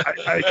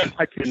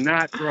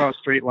cannot draw a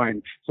straight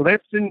line. So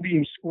that thin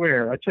beam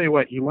square, I tell you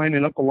what, you line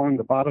it up along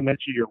the bottom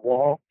edge of your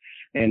wall,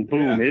 and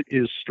boom, it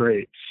is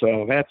straight.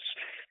 So that's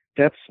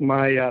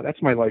my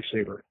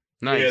lifesaver.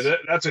 Nice. Yeah,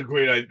 that's a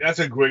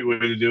great way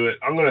to do it.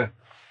 I'm gonna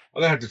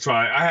have to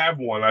try. I have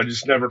one. I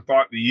just never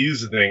thought to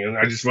use the thing, and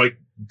I just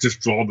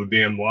draw the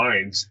damn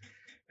lines.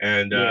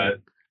 And I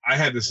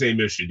had the same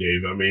issue,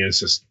 Dave. I mean,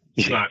 it's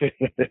not.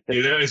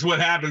 It's what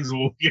happens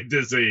when we get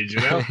this age,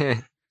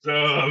 So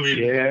I mean,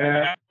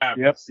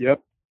 yep.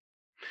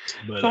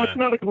 But, so it's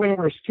not a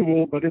glamorous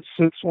tool, but it's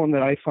one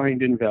that I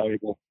find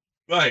invaluable.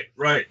 Right.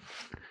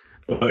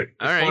 But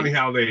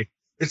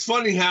it's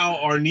funny how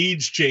our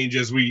needs change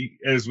as we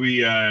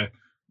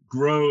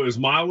grow as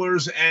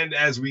modelers and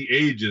as we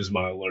age as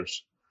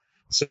modelers.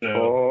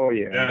 So,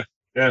 yeah.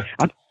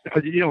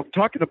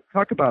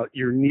 Talk about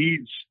your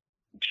needs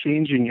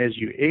changing as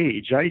you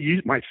age.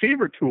 My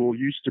favorite tool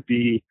used to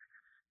be.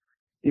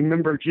 You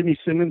remember Jimmy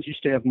Simmons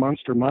used to have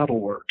Monster Model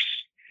Works.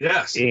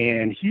 Yes.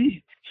 And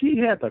he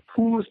had the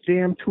coolest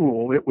damn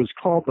tool. It was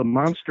called the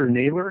Monster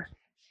Nailer,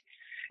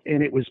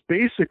 and it was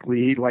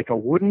basically like a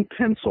wooden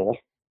pencil.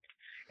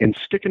 And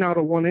sticking out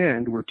of one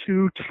end were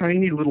 2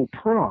 tiny little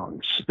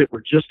prongs that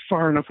were just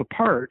far enough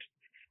apart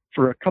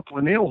for a couple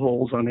of nail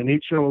holes on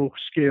an HO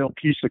scale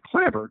piece of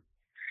clapboard.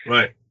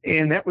 Right.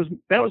 And that was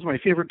my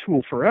favorite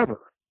tool forever.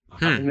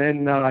 And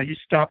then he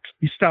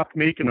stopped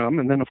making them,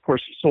 and then of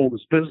course he sold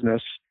his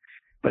business.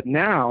 But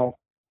now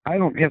I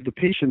don't have the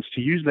patience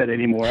to use that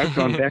anymore. I've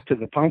gone back to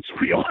the pounce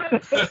wheel.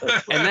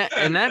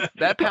 and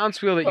that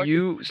pounce wheel that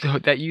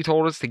you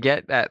told us to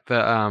get at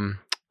the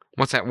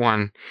what's that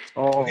one?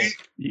 Oh,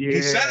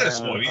 he sent us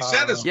one.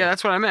 Yeah,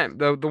 that's what I meant.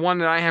 The one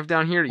that I have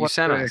down here that you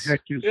sent us.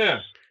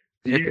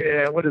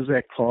 Yeah, what is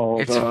that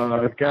called?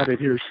 I've got it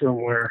here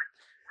somewhere.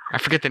 I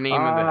forget the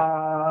name of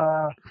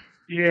it.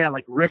 Yeah,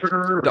 like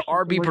Riveter. The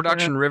RB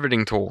Production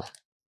riveting tool.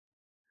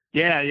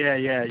 Yeah.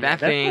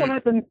 That's thing, the one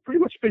I've pretty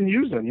much been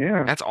using.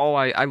 Yeah. That's all.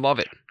 I love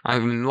it.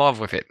 I'm in love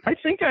with it. I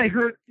think I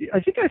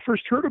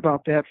first heard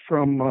about that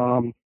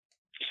from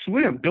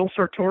Slim, Bill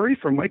Sartori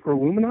from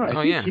Microlumina.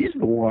 I think he's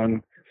the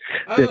one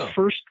that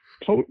first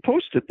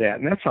posted that,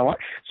 and that's how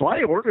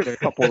I ordered a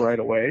couple right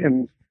away,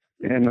 and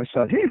I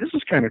said, hey, this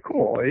is kind of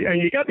cool.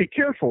 And you got to be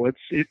careful. If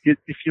you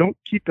don't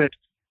keep it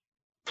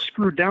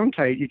screwed down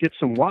tight, you get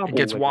some wobble. It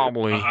gets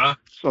wobbly.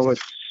 So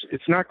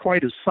it's not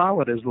quite as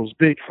solid as those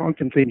big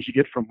honking things you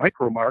get from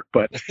Micromark,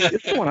 but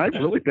it's the one I've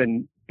really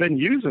been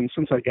using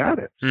since I got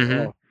it. Mm-hmm.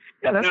 So,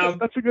 yeah,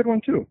 that's a good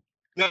one too.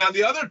 Now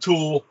the other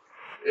tool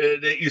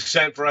that you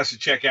sent for us to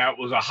check out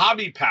was a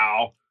Hobby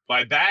Pal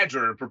by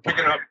Badger for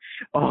picking up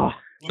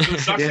the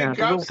suction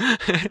cups.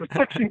 The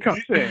suction cup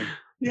thing.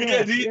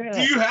 Yeah. Do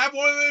you have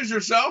one of those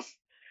yourself?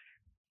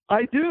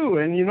 I do,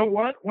 and you know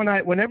what?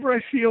 Whenever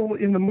I feel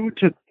in the mood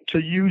to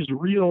use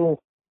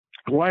real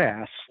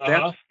glass,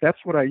 that's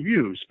what I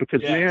use,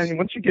 because man,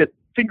 once you get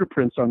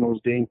fingerprints on those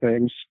dang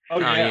things, so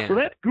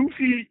that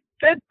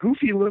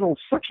goofy little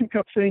suction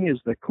cup thing is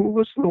the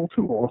coolest little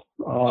tool.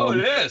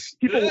 It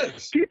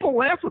is. People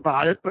laugh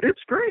about it, but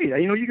it's great.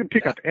 You can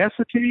pick up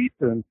acetate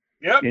and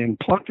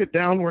plunk it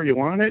down where you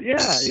want it. Yeah,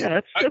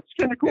 that's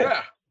kind of cool.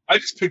 Yeah. I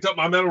just picked up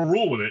my metal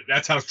rule with it.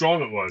 That's how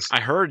strong it was. I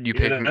heard you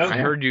picking. I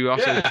heard you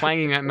also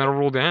clanging that metal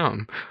rule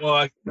down.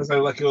 Well, because I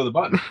let go of the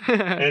button,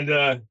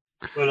 and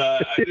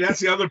but that's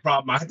the other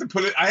problem. I have to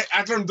put it.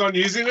 After I'm done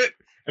using it,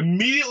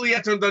 immediately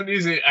after I'm done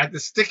using it, I have to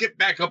stick it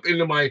back up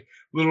into my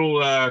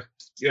little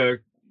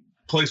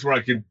place where I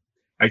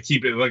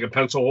keep it like a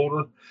pencil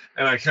holder,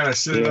 and I kind of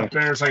sit it up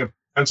there. It's like a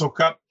pencil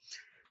cup,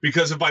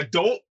 because if I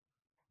don't,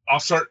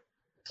 I'll start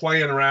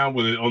playing around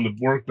with it on the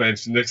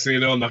workbench. The next thing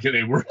you know, I'm not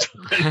getting any work done.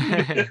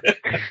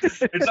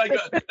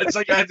 It's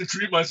like I had to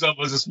treat myself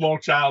as a small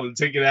child and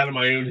take it out of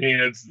my own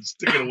hands and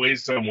stick it away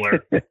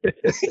somewhere.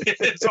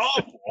 It's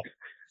awful,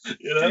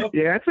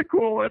 Yeah, it's a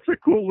cool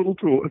little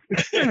tool.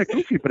 It's kind of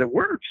goofy, but it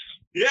works.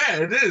 Yeah,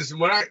 it is.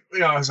 When I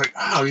was like,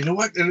 oh, you know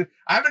what? And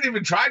I haven't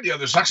even tried the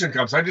other suction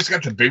cups. I just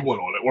got the big one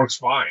on. It works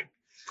fine.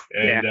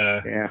 And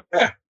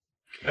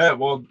yeah,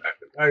 well,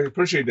 I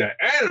appreciate that.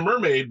 And a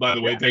mermaid, by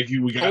the way. Thank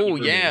you. We got. Oh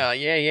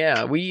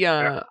yeah. We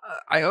I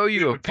owe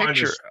you a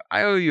picture.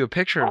 I owe you a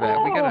picture of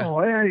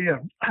that. Yeah.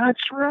 That's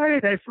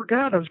right. I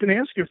forgot. I was going to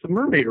ask you if the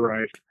mermaid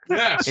arrived.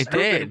 Yes, it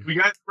did. We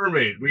got the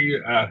mermaid.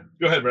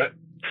 Go ahead, Brett.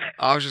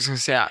 I was just going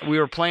to say, we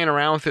were playing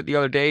around with it the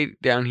other day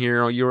down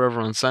here. You were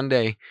over on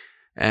Sunday,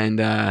 and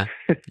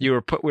we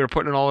were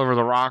putting it all over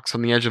the rocks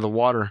on the edge of the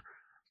water,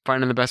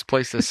 finding the best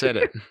place to sit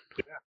it.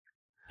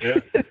 Yeah.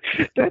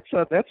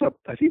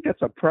 I think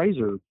that's a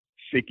Prizer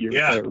figure,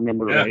 if I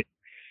remember right.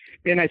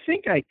 And I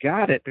think I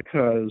got it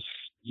because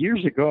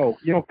years ago,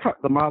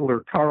 the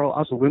modeler Carl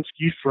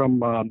Ozelinski from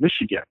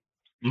Michigan.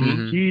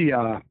 Mm-hmm. He,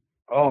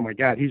 oh my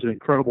God, he's an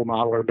incredible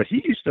modeler. But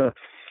he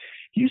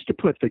used to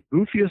put the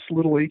goofiest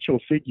little HO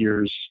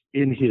figures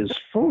in his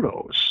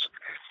photos.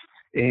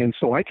 And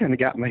so I kind of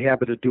got in the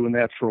habit of doing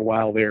that for a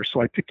while there. So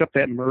I picked up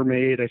that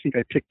mermaid. I think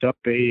I picked up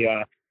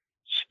a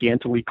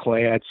scantily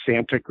clad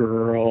Santa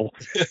girl,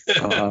 just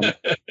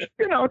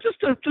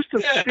to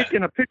stick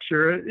in a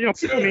picture.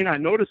 People may not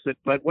notice it,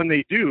 but when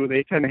they do,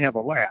 they kind of have a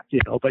laugh.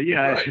 But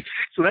right.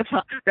 So that's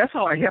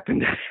how I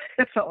happen to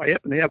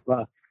have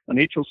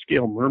an HO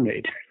scale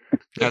mermaid.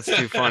 That's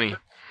too funny.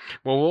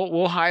 Well,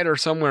 we'll hide her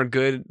somewhere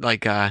good,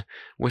 like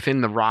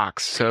within the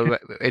rocks, so that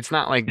it's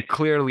not like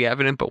clearly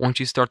evident. But once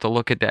you start to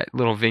look at that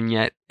little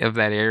vignette of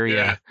that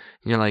area,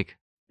 you're like,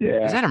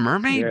 is that a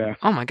mermaid? Yeah.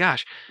 Oh my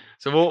gosh!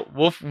 So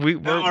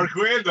my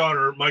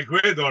granddaughter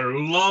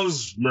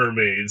loves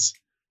mermaids.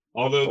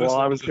 Although this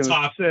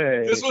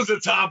was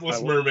the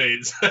topless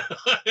mermaids.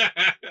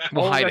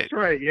 We'll hide it. That's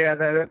right. Yeah,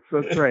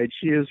 that's right.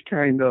 She is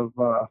kind of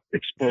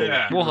exposed.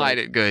 Yeah. We'll hide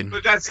it good.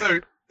 But that's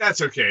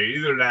okay.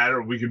 Either that,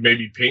 or we could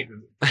maybe paint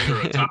her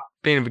on top.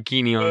 Paint a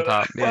bikini on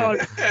top.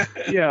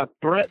 Yeah.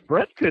 Brett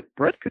could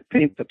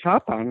paint the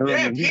top on her.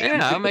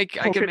 Yeah, I can make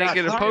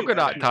it a polka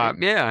dot top.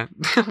 Yeah.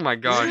 Oh my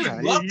gosh. I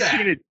love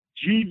that.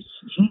 Jeeves'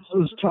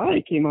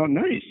 tie came out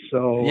nice,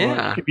 so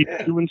you could be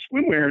doing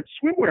swimwear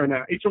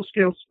now, HO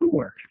scale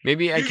swimwear.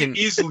 Maybe I can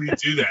easily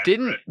do that.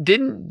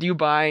 Didn't you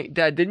buy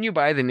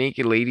the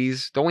Naked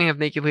Ladies? Don't we have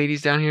Naked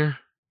Ladies down here?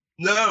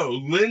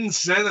 No, Lynn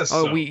sent us.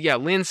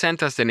 Lynn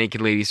sent us the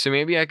Naked Ladies, so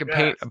maybe I could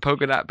paint a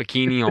polka dot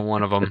bikini on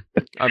one of them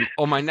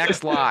on my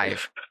next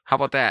live. How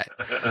about that?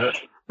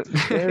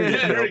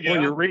 There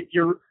you go.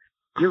 Well,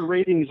 your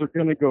ratings are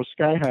going to go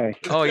sky high.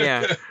 Oh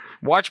yeah.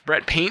 Watch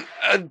Brett paint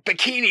a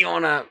bikini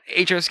on a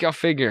HO scale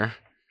figure.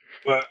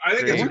 But I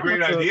think it's a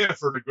great idea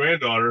for the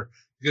granddaughter,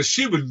 because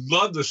she would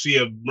love to see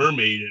a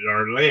mermaid in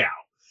our layout.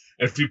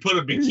 If you put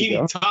a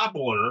bikini top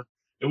on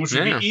her, which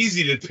would be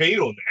easy to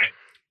paint on that,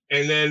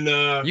 and then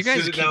you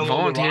guys keep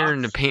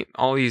volunteering to paint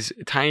all these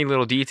tiny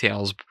little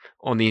details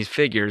on these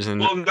figures. And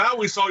now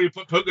we saw you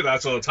put polka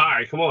dots on a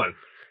tie. Come on.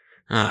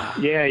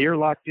 Yeah, you're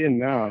locked in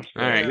now.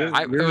 So all right.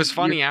 It was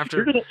funny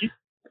after.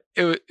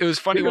 It was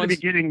funny. You're going to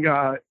be getting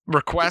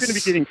requests. You're going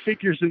to be getting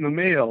figures in the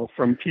mail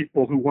from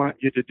people who want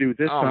you to do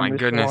this. Oh my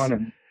goodness!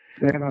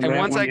 And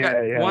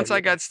once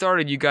I got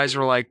started, you guys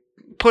were like,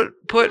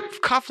 put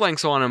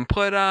cufflinks on them,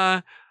 put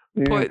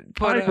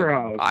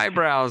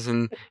eyebrows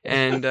and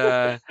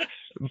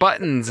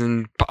buttons,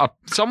 and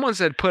someone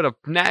said put a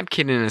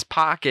napkin in his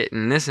pocket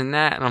and this and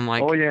that, and I'm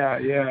like, oh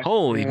yeah,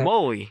 holy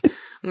moly, I'm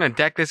gonna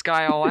deck this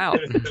guy all out.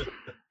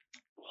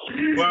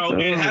 Well,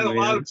 it had a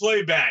lot of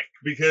playback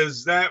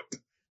because that,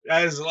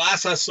 as the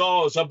last I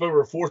saw, it's up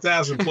over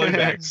 4,000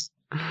 playbacks.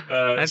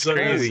 That's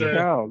crazy.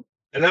 And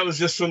that was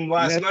just from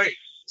last night.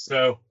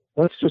 So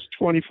that's just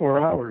 24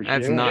 hours.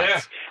 That's nuts.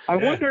 Yeah. I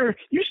wonder,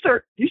 you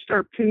start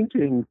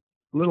painting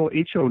little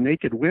HO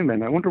naked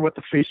women. I wonder what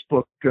the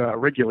Facebook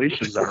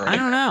regulations are. I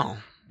don't know.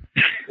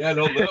 Yeah, I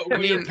don't know. I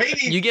mean,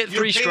 you get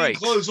 3 strikes.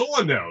 Clothes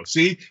on, though.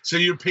 See, so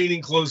you're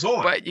painting clothes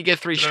on, but you get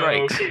 3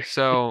 strikes.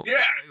 So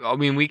yeah, I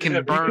mean, we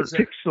can burn.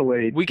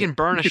 We can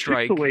burn a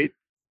strike. Pixelate.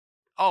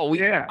 Oh,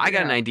 I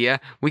got an idea.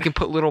 We can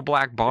put little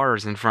black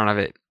bars in front of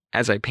it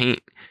as I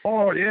paint.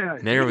 Oh yeah.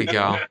 There we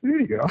go. There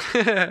you go.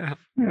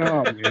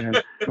 Oh man.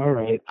 All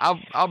right.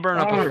 I'll burn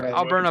up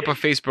a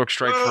Facebook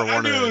strike for one of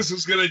them. I knew this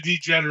was going to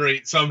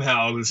degenerate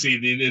somehow this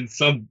evening in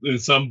some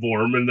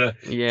form, and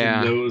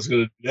didn't know it was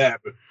going to do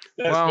that, but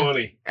that's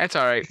funny. That's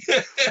all right.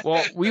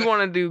 Well, we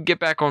wanted to get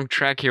back on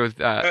track here with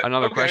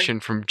another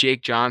question from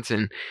Jake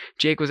Johnson.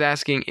 Jake was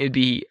asking, it'd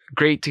be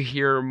great to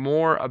hear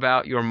more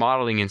about your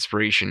modeling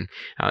inspiration.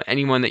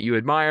 Anyone that you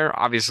admire.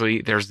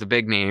 Obviously, there's the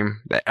big name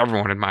that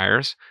everyone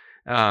admires.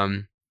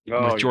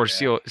 With George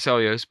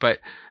Sellios, but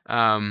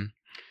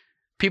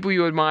people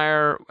you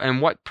admire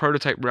and what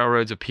prototype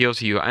railroads appeal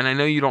to you. And I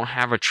know you don't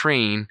have a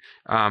train,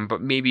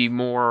 but maybe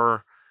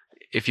more,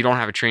 if you don't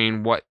have a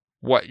train, what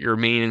your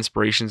main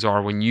inspirations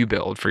are when you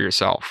build for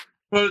yourself.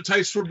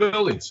 Prototypes for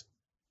buildings.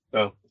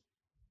 Oh.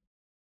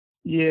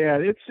 Yeah,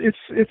 it's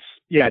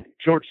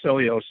George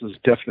Sellios is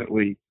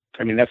definitely,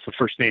 I mean, that's the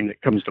first name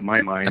that comes to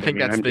my mind. I think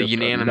that's the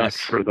unanimous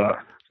for the.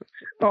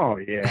 Oh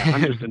yeah,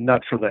 I'm just a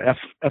nut for the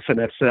F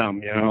and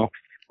SM, you know.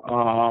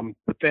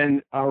 But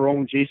then our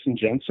own Jason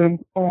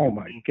Jensen. Oh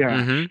my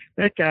gosh,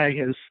 that guy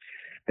has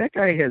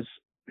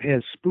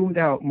spooned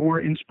out more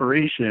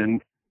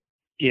inspiration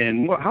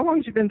in how long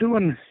has he been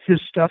doing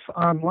his stuff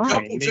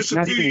online? Just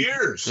a few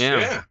years.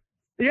 Yeah.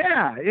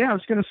 I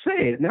was gonna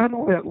say not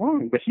all that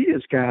long, but he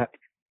has got.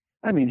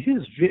 I mean,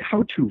 his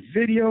how-to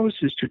videos,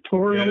 his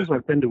tutorials. Yeah.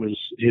 I've been to his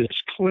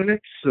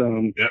clinics.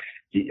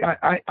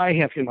 I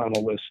have him on a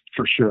list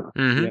for sure.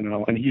 You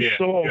know, and he's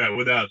so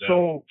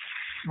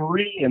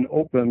free and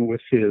open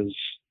with his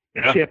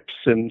tips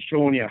and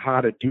showing you how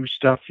to do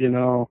stuff. You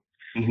know.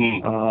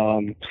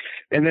 And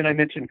then I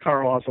mentioned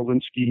Carl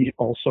Ozolinski,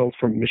 also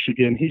from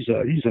Michigan. He's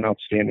an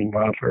outstanding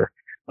modeler.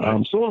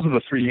 So those are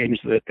the 3 names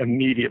that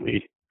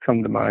immediately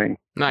come to mind.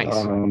 Nice.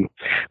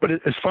 But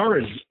as far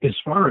as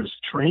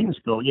trains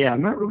go,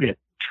 I'm not really a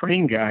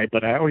train guy,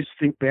 but I always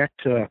think back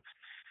to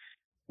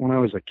when I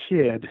was a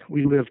kid.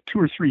 We lived 2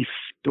 or 3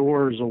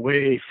 doors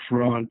away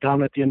from,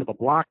 down at the end of the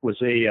block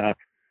was a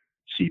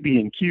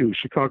CB&Q,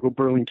 Chicago,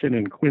 Burlington,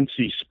 and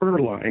Quincy spur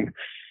line.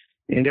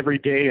 And every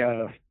day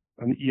an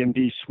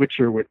EMD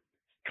switcher would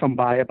come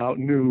by about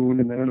noon,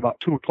 and then at about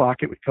 2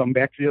 o'clock it would come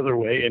back the other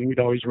way, and we'd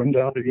always run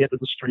down to the end of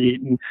the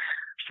street and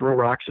throw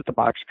rocks at the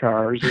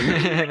boxcars.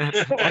 And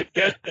so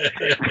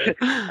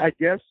I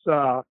guess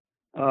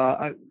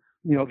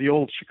you know, the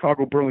old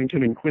Chicago,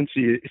 Burlington, and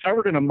Quincy. If I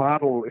were going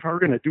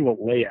to do a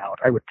layout,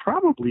 I would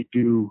probably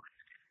do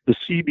the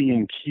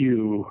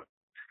CB&Q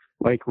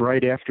like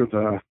right after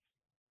the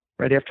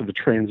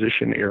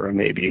transition era,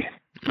 maybe.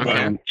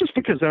 Okay. Just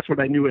because that's what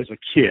I knew as a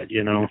kid,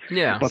 you know.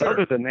 Yeah. But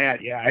other than that,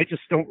 I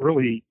just don't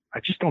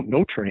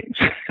know trains.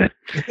 You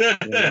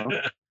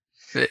know?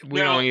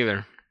 We don't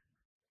either.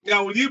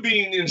 Now, with you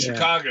being in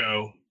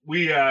Chicago,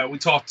 we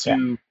talked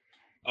to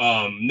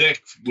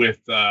Nick with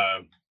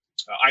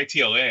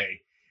ITLA,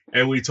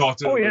 and we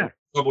talked a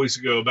couple weeks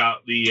ago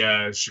about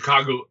the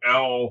Chicago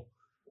L.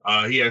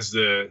 He has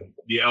the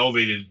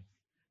elevated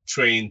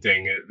train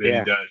thing that he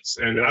does,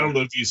 and I don't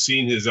know if you've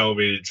seen his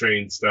elevated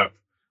train stuff,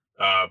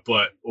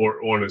 but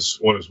on his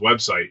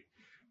website,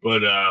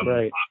 but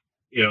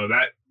you know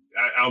that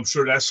I'm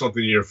sure that's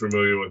something you're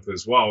familiar with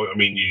as well. I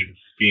mean, you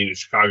being a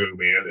Chicago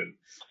man, and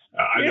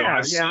I know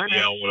I saw the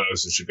L when I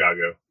was in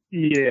Chicago.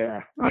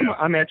 Yeah,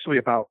 I'm actually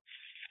about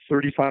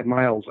 35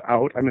 miles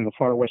out. I'm in the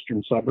far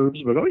western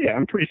suburbs, but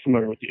I'm pretty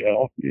familiar with the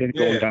L.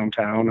 Going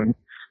downtown and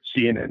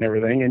seeing it and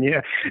everything. And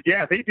they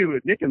do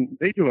it. Nick and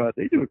they do a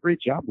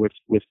great job with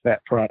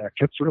that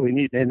product. It's really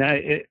neat. And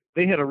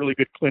they had a really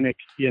good clinic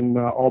in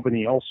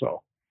Albany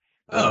also.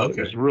 Oh,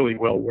 okay. It was really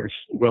well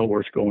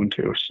worth going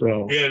to.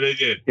 So they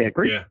did. Yeah,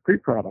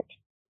 great product.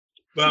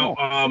 Well,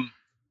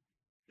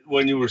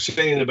 when you were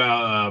saying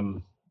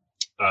about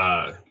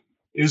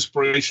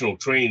inspirational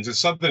trains, it's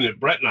something that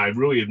Brett and I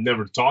really have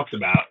never talked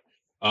about.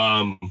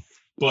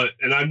 But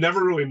I've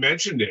never really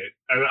mentioned it.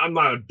 I'm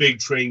not a big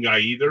train guy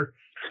either,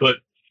 but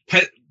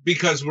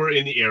because we're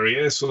in the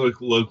area, so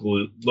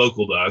local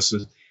to us.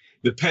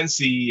 The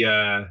Penske,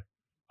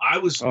 I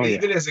was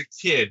even as a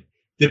kid,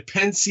 the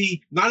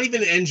Penske, not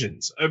even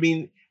engines. I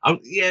mean,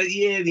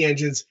 the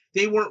engines,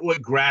 they weren't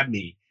what grabbed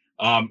me.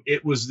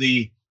 It was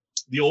the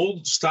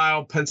old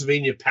style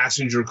Pennsylvania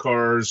passenger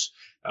cars,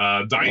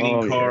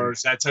 dining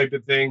cars, that type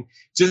of thing.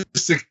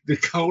 Just the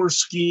color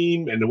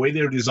scheme and the way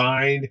they were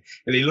designed,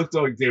 and they looked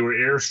like they were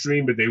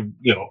Airstream, but they,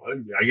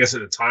 I guess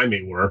at the time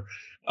they were.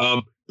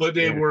 But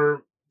they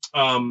were,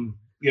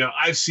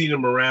 I've seen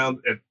them around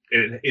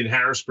in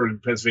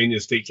Harrisburg, Pennsylvania,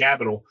 state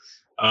capital,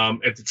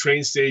 at the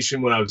train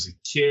station when I was a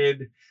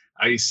kid.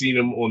 I seen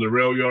them on the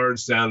rail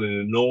yards down in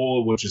the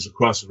Knoll, which is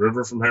across the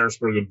river from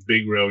Harrisburg,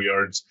 big rail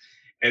yards.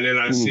 And then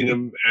I've seen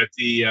them at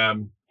the,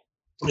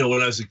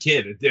 when I was a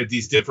kid, at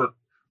these different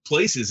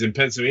places in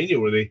Pennsylvania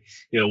where they,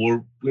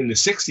 were in the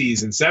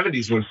 60s and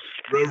 70s when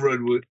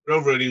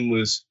railroading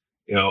was,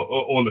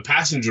 on the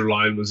passenger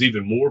line was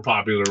even more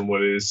popular than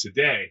what it is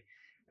today,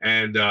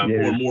 and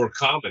or more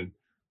common.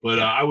 But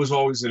I was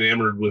always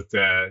enamored with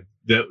the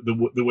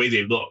way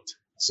they looked.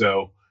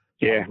 So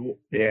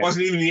it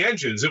wasn't even the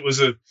engines; it was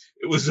the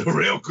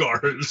rail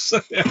cars.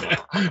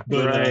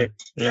 But,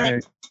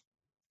 right.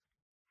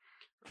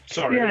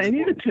 Sorry. Yeah, and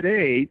even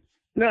today,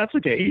 no, that's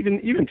okay.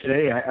 Even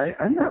today,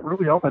 I'm not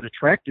really all that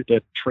attracted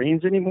to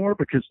trains anymore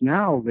because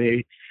now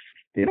they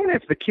don't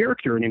have the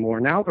character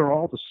anymore. Now they're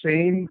all the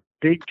same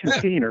big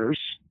containers,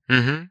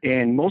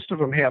 and most of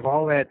them have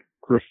all that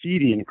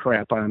graffiti and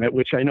crap on it,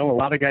 which I know a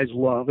lot of guys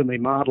love and they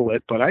model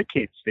it, but I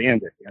can't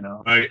stand it,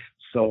 Right.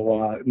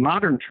 So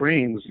modern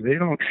trains, they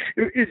don't.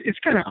 It's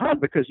kind of odd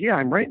because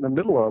I'm right in the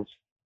middle of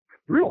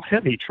real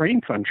heavy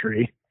train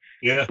country.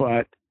 Yeah.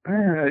 But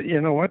you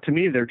know what? To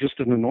me, they're just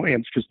an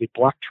annoyance because they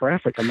block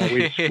traffic on my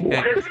way to school.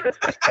 Now,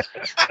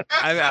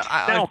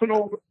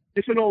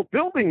 if an old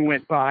building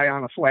went by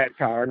on a flat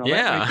car, that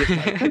might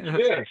get my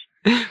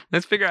attention.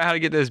 Let's figure out how to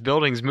get those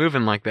buildings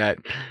moving like that.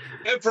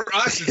 And for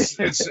us, it's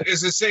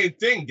the same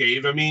thing,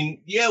 Dave. I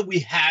mean, we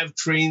have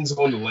trains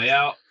on the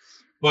layout,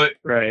 but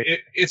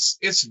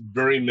it's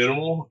very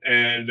minimal,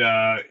 and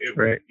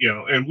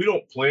and we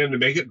don't plan to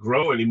make it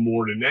grow any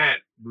more than that,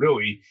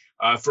 really.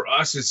 For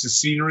us, it's the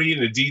scenery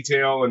and the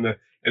detail and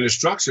the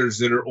structures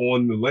that are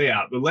on the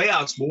layout. The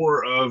layout's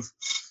more of,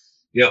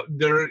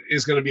 there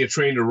is going to be a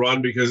train to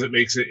run because it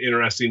makes it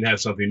interesting to have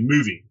something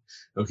moving.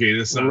 Okay,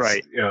 that's not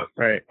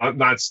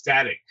not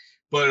static.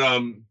 But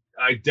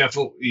I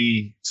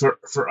definitely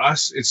for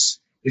us, it's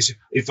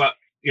if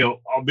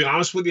I'll be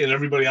honest with you, and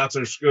everybody out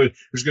there's going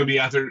to be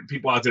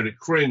people out there that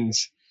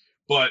cringe.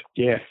 But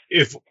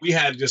if we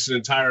had just an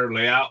entire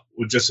layout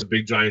with just a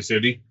big giant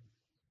city,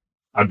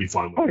 I'd be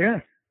fine with it. Oh yeah.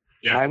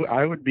 Yeah,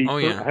 I would be.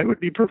 I would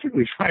be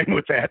perfectly fine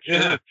with that.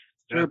 Sure.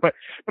 Sure. But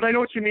I know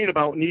what you mean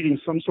about needing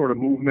some sort of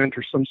movement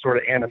or some sort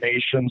of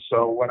animation.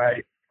 So when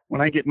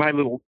I get my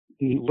little,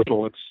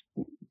 it's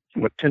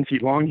 10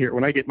 feet long here.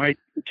 When I get my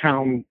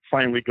town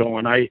finally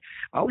going,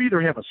 I'll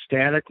either have a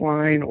static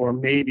line or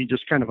maybe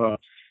just kind of a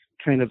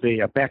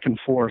back and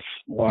forth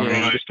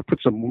line just to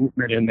put some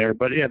movement in there.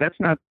 But that's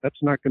not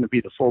going to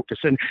be the focus.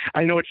 And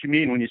I know what you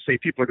mean when you say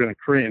people are going to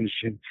cringe.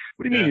 And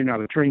what do you mean you're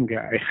not a train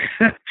guy?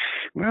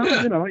 Well,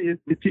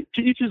 to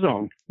each his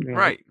own.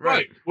 Right.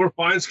 We're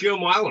fine scale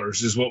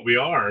milers is what we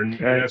are, and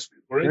that's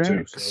what we're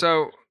into.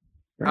 So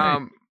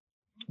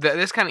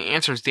this kind of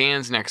answers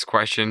Dan's next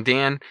question.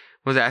 Dan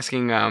was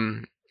asking,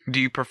 do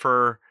you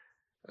prefer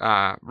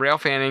rail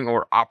fanning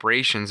or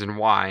operations, and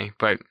why?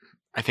 But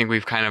I think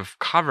we've kind of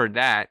covered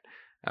that.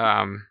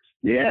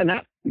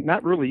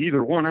 Not really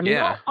either one. I mean,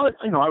 I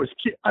was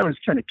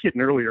kind of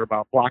kidding earlier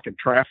about blocking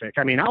traffic.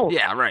 I mean,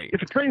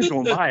 if a train's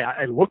going by,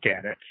 I look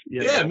at it.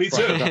 Me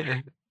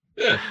too.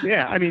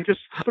 Yeah, I mean,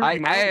 just. I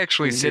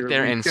actually sit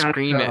there and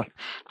scream at.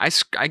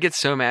 I get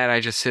so mad.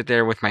 I just sit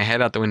there with my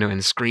head out the window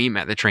and scream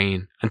at the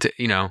train until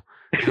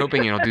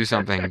hoping it'll do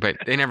something, but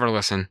they never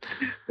listen.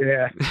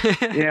 Yeah.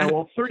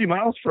 Well, 30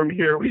 miles from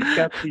here, we've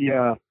got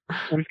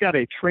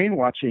a train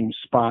watching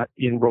spot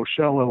in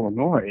Rochelle,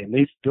 Illinois, and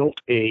they've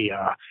built a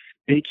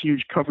big,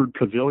 huge covered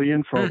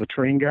pavilion for all the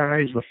train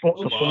guys, the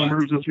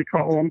foamers as we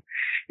call them,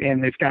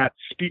 and they've got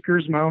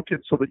speakers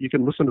mounted so that you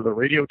can listen to the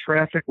radio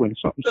traffic when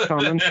something's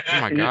coming.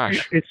 Oh my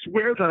gosh! It's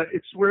where what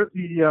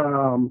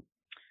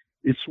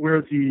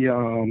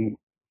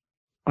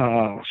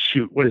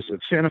is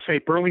it? Santa Fe,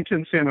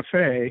 Burlington, Santa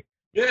Fe.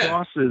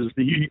 Crosses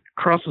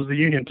the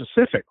Union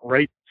Pacific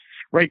right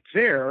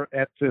there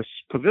at this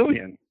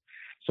pavilion.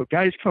 So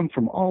guys come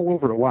from all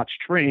over to watch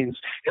trains,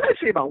 and I'd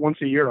say about once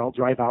a year I'll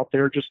drive out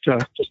there just to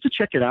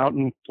check it out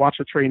and watch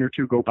a train or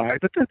two go by.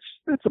 But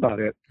that's about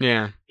it.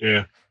 Yeah.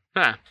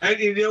 Huh. And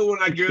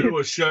when I go to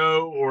a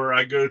show or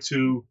I go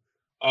to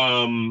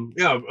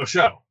a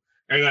show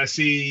and I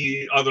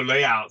see other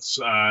layouts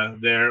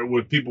there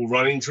with people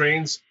running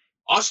trains,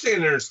 I'll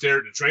stand there and stare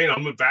at the train.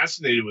 I'm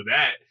fascinated with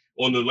that.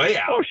 On the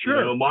layout, oh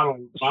sure,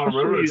 model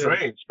railroad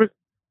trains.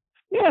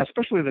 Yeah,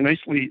 especially the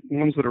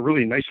ones that are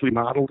really nicely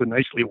modeled and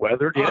nicely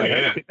weathered.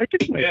 That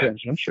gets my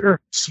attention.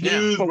 Sure,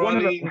 smooth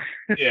running.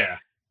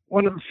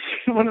 One of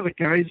the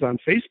guys on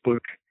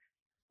Facebook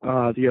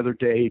the other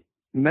day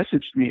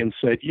messaged me and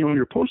said,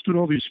 you're posting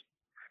all these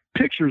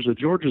pictures of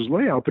George's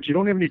layout, but you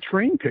don't have any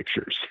train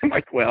pictures. I'm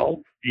like,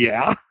 well,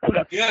 yeah,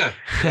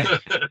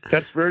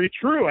 that's very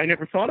true. I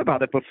never thought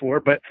about it before,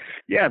 but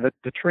yeah,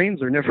 the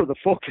trains are never the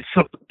focus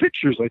of the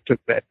pictures I took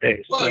that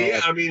day. Well,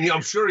 yeah, I mean,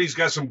 I'm sure he's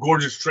got some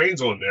gorgeous trains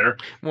on there.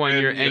 Well,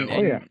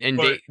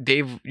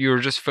 Dave, you were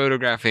just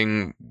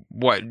photographing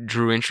what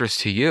drew interest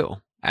to you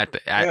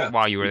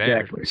while you were there.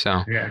 Exactly.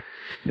 So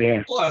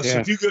yeah. Plus,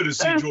 if you go to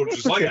see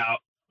George's layout,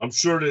 I'm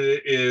sure that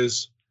it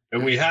is,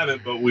 and we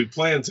haven't, but we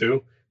plan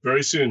to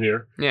very soon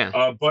here.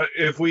 Yeah. But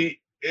if we,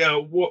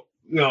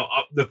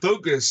 the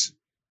focus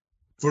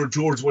for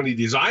George when he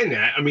designed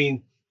that, I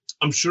mean,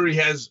 I'm sure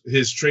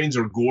his trains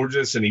are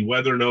gorgeous and he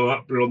weathered them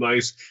up real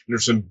nice. And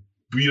there's some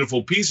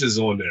beautiful pieces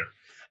on there.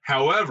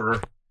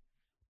 However,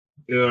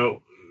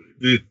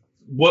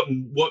 what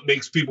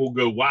makes people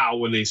go wow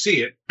when they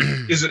see it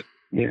isn't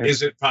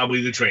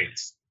probably the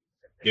trains.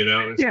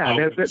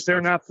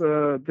 They're not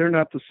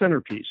the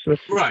centerpiece.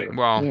 That's right. Sure.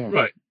 Well,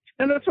 right.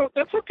 And that's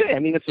okay. I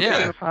mean, it's a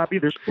kind of hobby.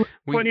 There's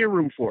plenty of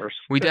room for us.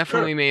 We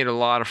definitely made a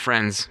lot of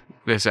friends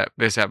this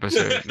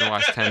episode in the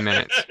last 10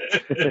 minutes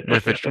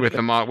with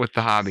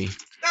the hobby.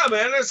 No,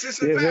 man, that's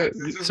just a fact.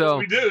 This is what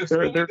we do.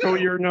 There go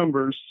your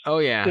numbers. Oh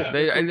yeah,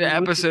 the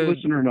episode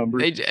listener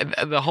numbers.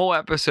 The whole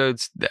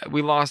episodes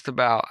we lost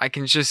about. I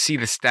can just see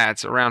the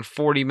stats around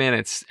 40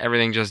 minutes.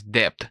 Everything just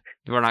dipped.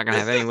 We're not going to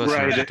have any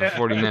listeners after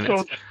 40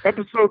 minutes.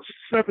 Episode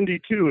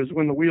 72 is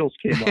when the wheels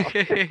came off.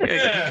 No.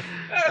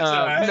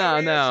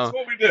 That's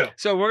what we do.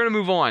 So we're going to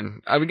move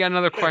on. We got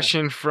another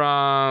question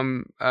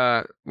from,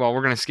 we're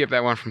going to skip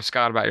that one from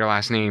Scott about your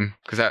last name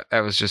because that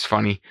was just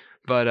funny.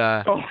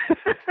 But,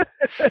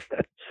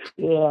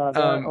 who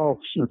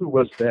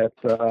was that?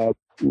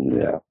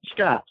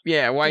 Scott.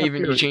 Yeah, why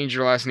haven't you changed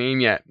your last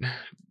name yet?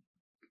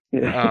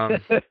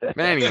 But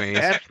anyways.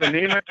 That's the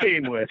name I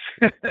came with.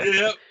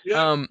 Yep.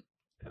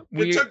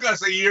 It took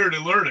us a year to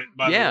learn it,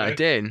 by the way. Yeah, it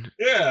did.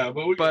 Yeah,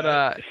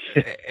 but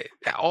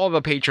all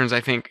the patrons, I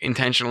think,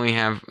 intentionally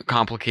have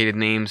complicated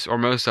names, or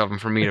most of them,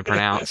 for me to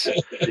pronounce.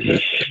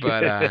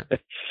 But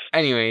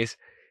anyways,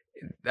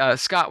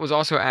 Scott was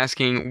also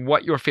asking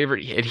what your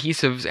favorite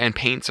adhesives and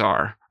paints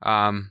are.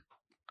 I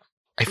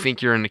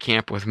think you're in the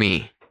camp with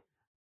me.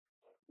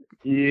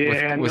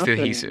 Yeah, with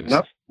adhesives.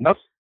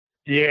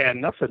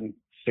 Nothing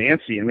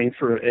fancy. I mean,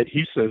 for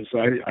adhesives,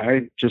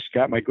 I just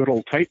got my good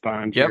old Tite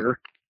Bond here.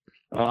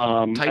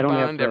 I don't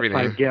have a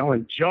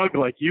 5-gallon jug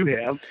like you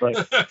have,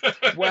 but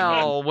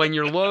well, when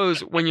your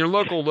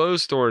local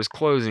Lowe's store is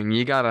closing,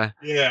 you gotta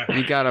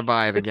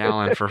buy the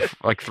gallon for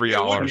like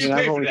 $3.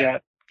 I've only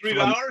got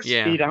 $3.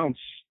 Yeah, 8 ounce.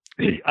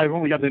 I've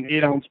only got an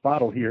 8-ounce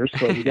bottle here,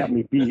 so you got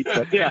me beat.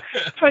 But yeah,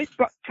 Tite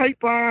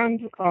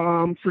Bond.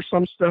 For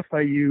some stuff,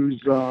 I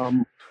use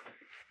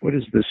what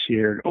is this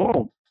here?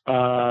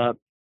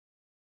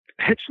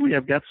 Actually,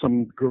 I've got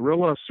some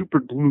Gorilla Super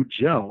Glue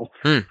Gel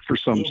for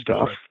some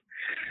stuff.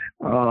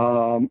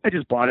 I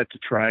just bought it to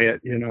try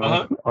it,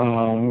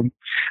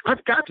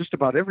 I've got just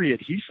about every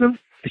adhesive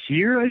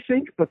here, I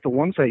think, but the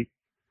ones I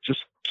just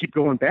keep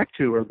going back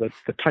to are the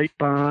Tite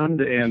Bond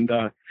and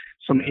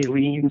some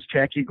Aleene's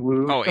tacky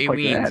glue. Oh,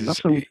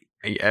 Aleene's like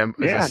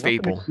is a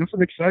staple.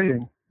 Nothing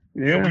exciting.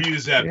 Yeah, we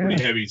use that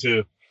pretty heavy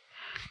too.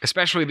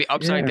 Especially the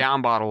upside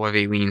down bottle of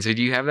Aleene's.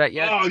 Do you have that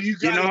yet? Oh, you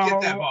gotta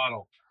get that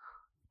bottle.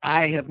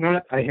 I have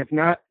not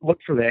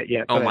looked for that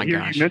yet. But I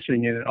hear you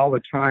mentioning it all the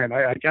time.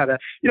 I gotta,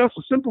 it's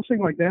a simple thing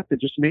like that that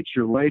just makes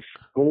your life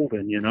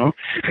golden, Yeah,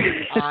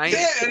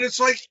 and it's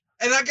like,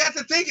 and I got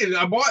to thinking,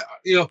 I bought,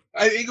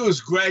 I think it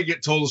was Greg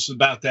that told us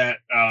about that.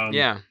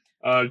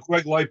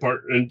 Greg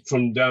Leipart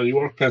from down in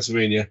York,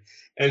 Pennsylvania,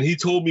 and he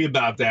told me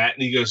about that,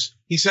 and he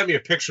sent me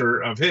a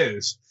picture of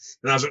his,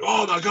 and I was like,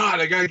 oh my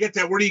God, I gotta get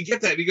that. Where do you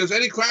get that? And he goes,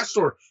 any craft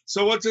store.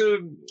 So I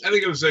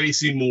think it was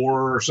AC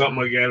Moore or something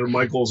like that, or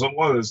Michael's,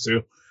 one of those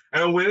two.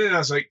 And I went in and I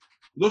was like,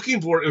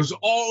 looking for it. It was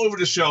all over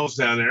the shelves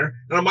down there.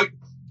 And I'm like,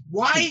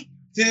 why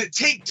did it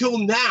take till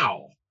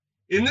now,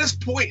 in this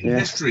point in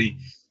history,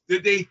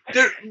 that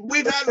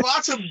we've had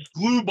lots of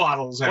glue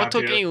bottles out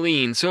there. What took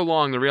Alene so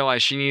long to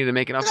realize she needed to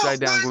make an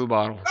upside-down glue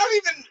bottle?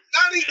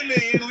 Not even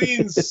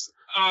the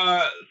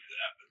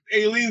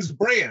Aleene's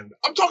brand.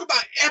 I'm talking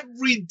about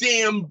every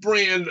damn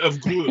brand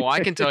of glue. Well, I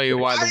can tell you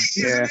why.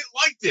 Isn't it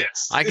like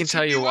this? I can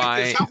tell you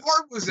why. How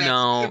hard was that?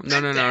 No.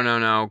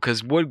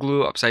 Because wood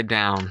glue upside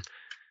down.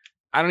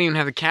 I don't even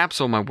have the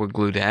capsule in my wood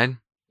glue, Dad.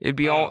 It'd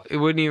be it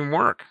wouldn't even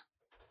work.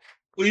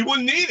 Well, you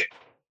wouldn't need it.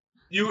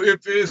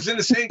 If it was in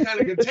the same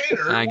kind of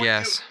container, I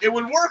guess it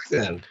would work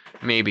then.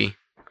 Maybe.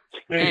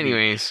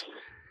 Anyways.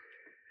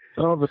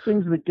 Oh, the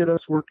things that get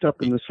us worked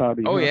up in this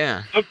hobby. Oh,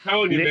 yeah. I'm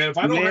telling you, man, if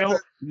I don't have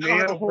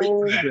nail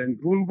holes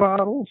and glue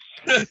bottles.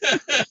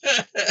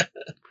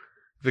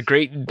 The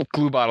great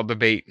glue bottle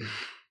debate.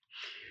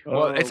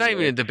 Well, it's not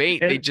even a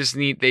debate.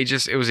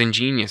 It was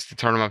ingenious to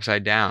turn them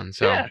upside down.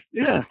 So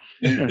yeah.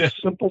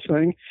 Simple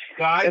thing.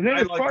 And then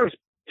as far as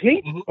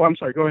paint, I'm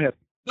sorry, go ahead.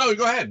 No,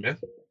 go ahead, man.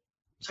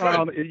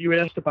 You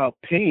asked about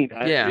paint.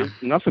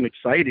 Nothing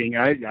exciting.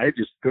 I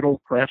just good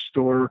old craft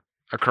store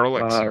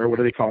acrylics, or what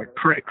do they call it?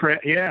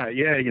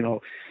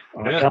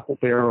 Apple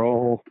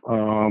Barrel,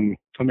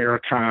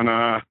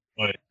 Americana,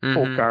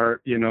 Folk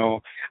Art.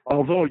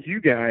 Although you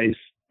guys,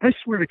 I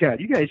swear to God,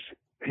 you guys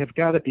have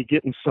got to be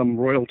getting some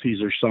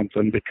royalties or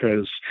something,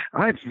 because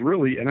I've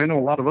really, and I know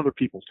a lot of other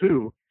people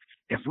too,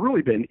 have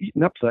really been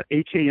eating up the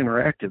AK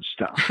Interactive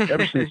stuff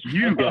ever since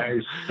you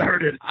guys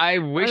started. I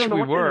wish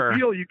we were. Kind of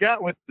deal you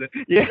got with the,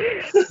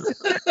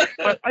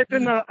 but I've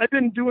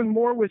been doing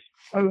more with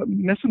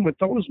messing with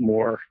those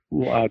more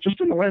just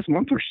in the last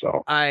month or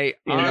so.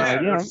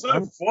 They're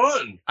so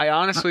fun. I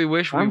honestly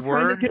wish we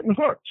were. I'm getting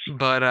hooked,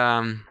 but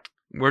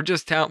we're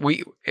just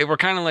we're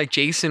kind of like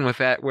Jason with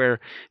that, where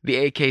the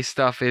AK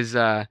stuff is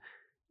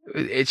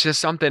it's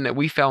just something that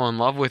we fell in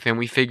love with, and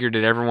we figured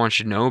that everyone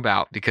should know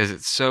about because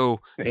it's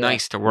so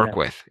nice to work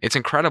with. It's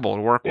incredible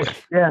to work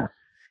with. Yeah.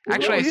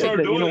 Actually, I think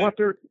that, you know what,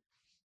 their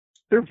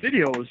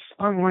videos,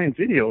 online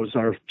videos,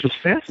 are just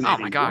fascinating. Oh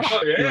my gosh!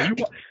 Oh, yeah.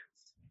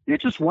 You're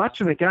just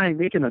watching a guy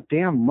making a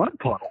damn mud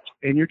puddle,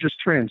 and you're just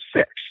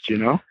transfixed.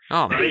 Oh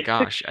my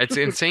gosh, it's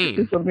insane.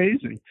 It's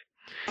amazing.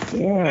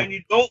 Yeah. And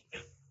you don't.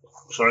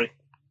 Sorry,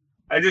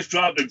 I just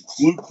dropped a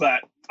glue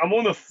clamp. I'm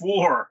on the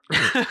floor.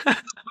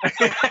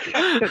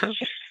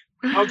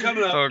 I'm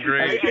coming up. Oh,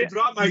 great. I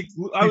dropped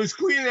I was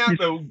cleaning out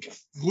the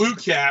glue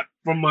cap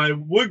from my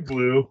wood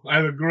glue. I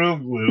have a Gorilla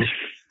Glue.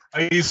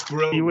 I use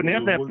Gorilla Glue. You wouldn't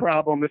have that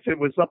problem if it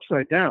was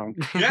upside down.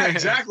 Yeah,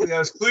 exactly. I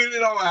was cleaning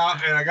it all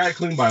out, and I got it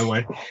clean, by the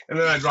way. And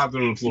then I dropped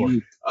it on the floor.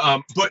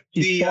 But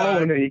He's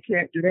falling and he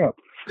can't get up.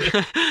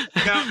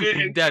 Now,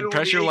 Dad,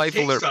 press your life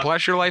alert.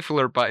 Press your life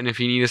alert button if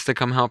you need us to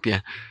come help you.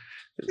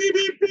 Beep,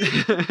 beep,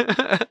 beep.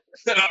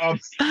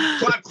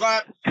 Clap,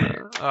 clap.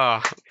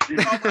 Oh.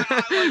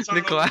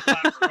 The clapper.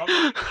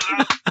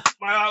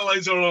 My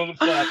highlights are on the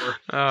clapper.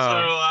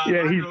 Oh.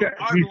 So, he's got.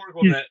 I have to work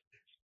on that.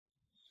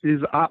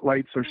 His hot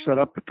lights are set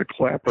up at the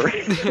clapper.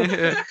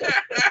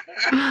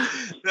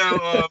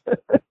 Now,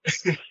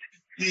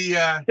 the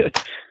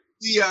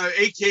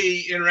AK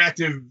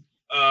Interactive,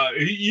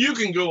 you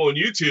can go on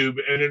YouTube,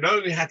 and it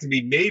doesn't have to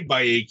be made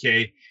by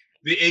AK.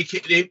 The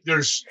AK,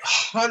 there's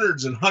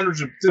hundreds and hundreds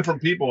of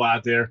different people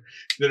out there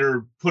that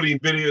are putting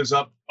videos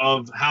up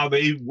of how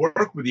they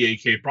work with the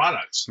AK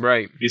products.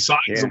 Right.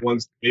 Besides the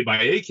ones made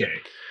by AK,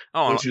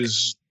 which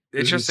is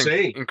it's just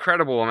insane. An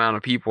incredible amount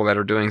of people that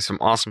are doing some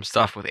awesome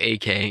stuff with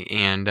AK,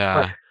 and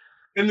the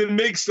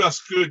MiG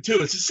stuff's good too.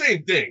 It's the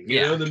same thing,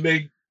 you know. The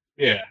MiG,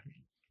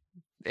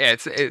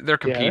 they're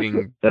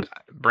competing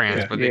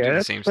brands, but they do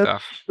the same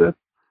stuff.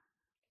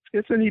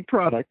 It's a neat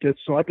product.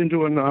 So I've been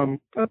doing.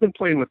 I've been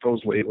playing with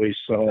those lately.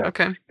 So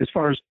as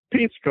far as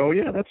paints go,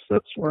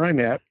 that's where I'm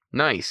at.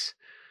 Nice.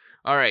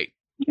 All right.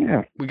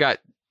 Yeah. We got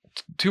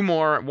two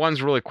more.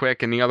 One's really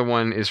quick, and the other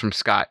one is from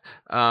Scott.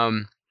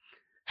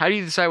 How do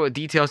you decide what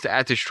details to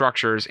add to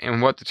structures,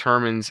 and what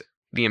determines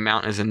the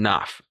amount is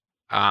enough?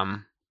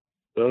 That's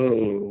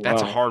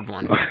a hard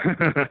one.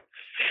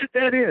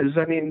 That is.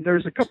 I mean,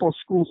 there's a couple of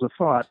schools of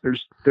thought.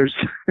 There's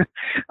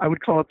I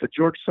would call it the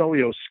George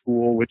Selio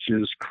school, which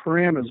is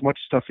cram as much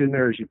stuff in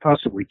there as you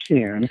possibly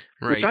can,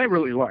 which I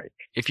really like.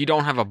 If you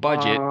don't have a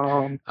budget,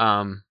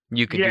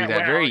 you can do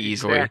that very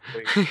easily.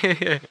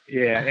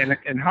 Exactly.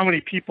 And how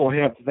many people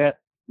have that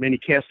many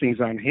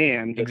castings on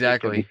hand?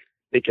 Exactly.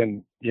 They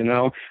can,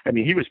 I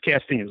mean, he was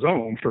casting his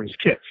own for his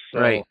kits. So,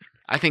 right.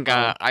 I think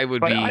I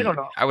would be. I don't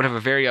know. I would have a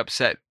very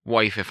upset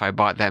wife if I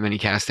bought that many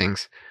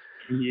castings.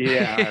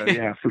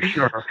 Yeah, for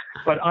sure.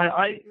 But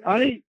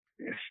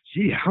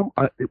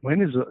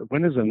when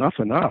is enough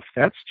enough?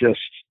 That's just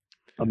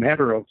a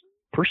matter of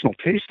personal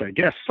taste, I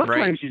guess.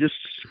 Sometimes you just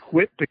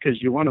quit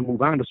because you want to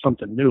move on to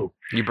something new.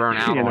 You burn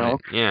out on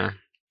it. Yeah.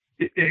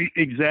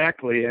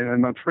 Exactly. And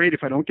I'm afraid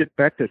if I don't get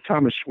back to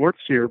Thomas Schwartz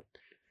here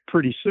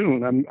pretty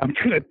soon, I'm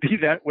going to be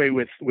that way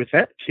with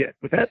that kit,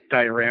 with that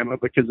diorama,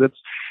 because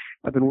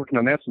I've been working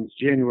on that since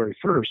January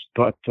 1st.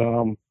 But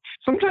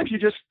sometimes you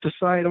just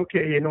decide,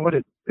 okay, you know what,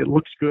 it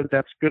looks good,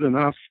 that's good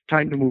enough,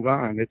 time to move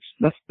on.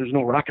 There's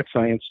no rocket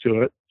science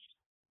to it.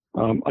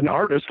 An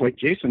artist like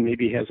Jason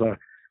maybe has a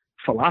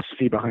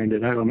philosophy behind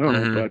it, I don't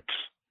know, but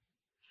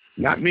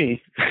not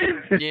me.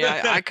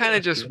 Yeah, I kind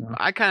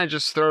of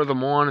just throw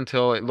them on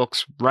until it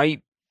looks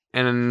right,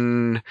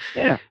 and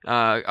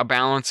a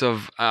balance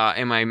of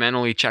am I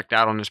mentally checked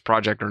out on this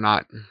project or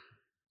not.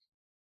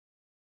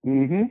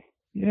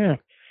 Yeah.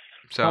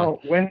 So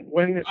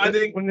when is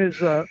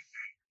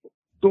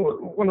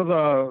one of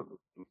the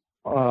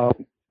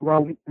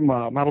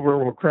Model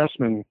Railroad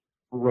Craftsman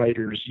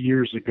writers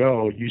years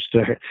ago used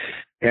to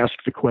ask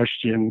the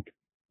question,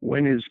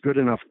 when is good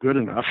enough good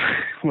enough?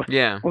 Well,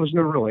 there's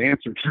no real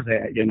answer to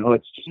that.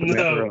 It's just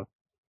a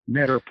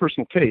matter of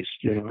personal taste.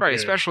 Right,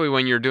 especially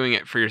when you're doing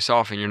it for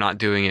yourself and you're not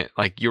doing it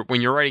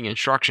when you're writing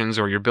instructions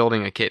or you're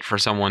building a kit for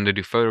someone to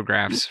do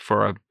photographs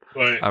for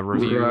a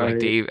review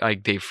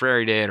like Dave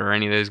Frary did, or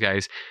any of those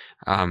guys.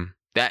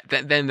 That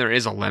then there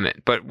is a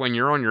limit. But when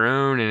you're on your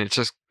own and it's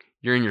just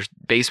you're in your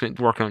basement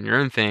working on your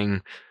own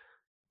thing,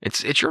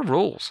 it's your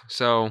rules.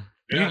 So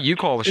you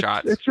call the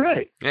shots. That's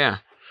right. Yeah.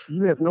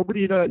 you have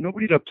nobody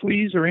to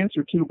please or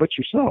answer to but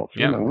yourself.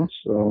 You know,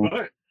 so.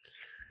 Right.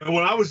 And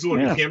when I was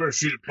doing the Camera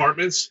Street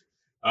Apartments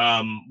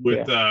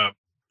with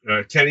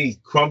Kenny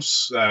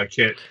Crump's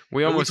kit,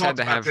 we almost had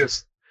to have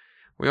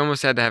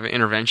an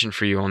intervention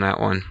for you on that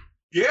one.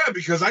 Yeah,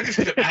 because I just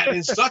kept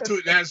adding stuff to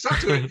it and stuff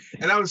to it.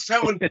 And I was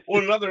telling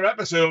on another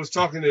episode, I was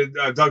talking to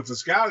Doug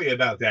Fiscali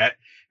about that.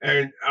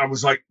 And I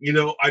was like,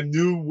 I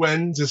knew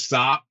when to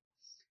stop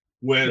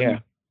when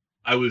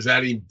I was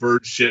adding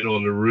bird shit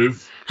on the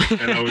roof.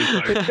 And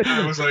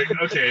I was like,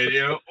 okay,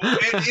 and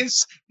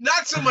it's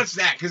not so much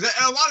that, because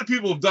a lot of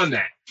people have done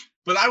that.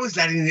 But I was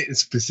adding it in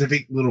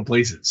specific little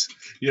places,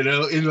 in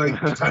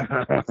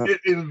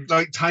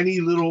like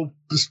tiny little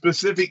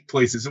specific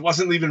places. It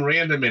wasn't even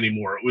random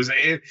anymore.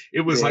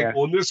 It was like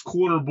on this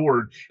corner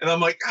board, and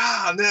I'm like,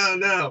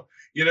 no.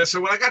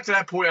 So when I got to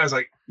that point, I was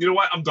like, you know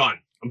what? I'm done.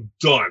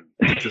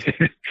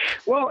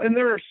 Well, and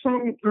there are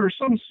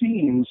some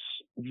scenes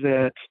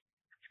that,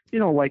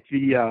 like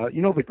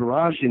the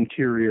garage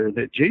interior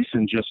that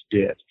Jason just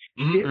did.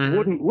 Mm-hmm. It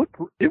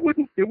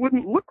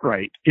wouldn't look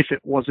right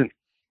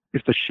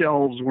if the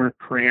shelves weren't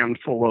crammed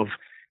full of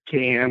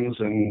cans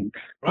and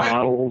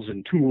bottles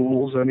and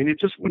tools. I mean, it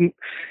just wouldn't.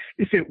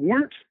 If it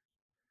weren't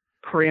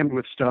crammed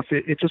with stuff,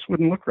 it just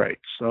wouldn't look right.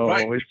 So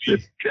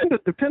it kind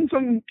of depends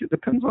on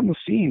the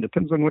scene,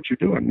 depends on what you're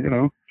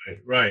doing.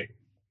 Right.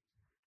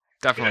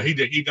 Definitely.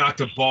 Yeah, he knocked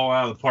the ball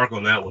out of the park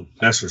on that one.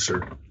 That's for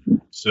sure.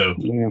 So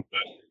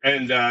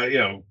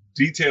and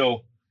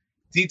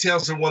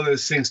details are one of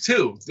those things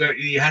too that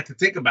you have to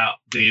think about,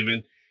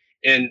 David.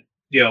 And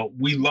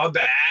we love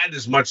to add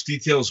as much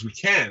detail as we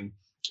can,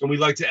 and we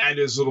like to add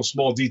those little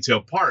small detail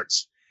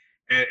parts.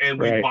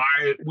 And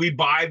we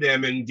buy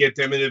them and get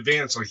them in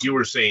advance, like you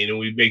were saying, and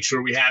we make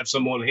sure we have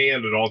some on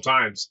hand at all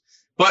times.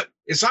 But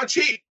it's not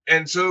cheap,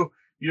 and so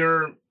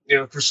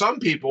for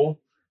some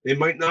people, they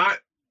might not.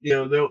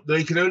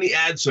 They can only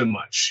add so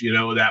much,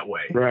 that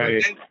way.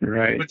 Right.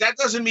 But that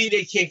doesn't mean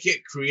they can't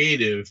get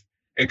creative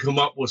and come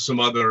up with some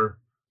other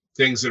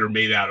things that are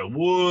made out of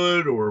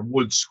wood or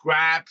wood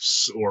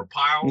scraps or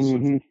piles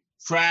of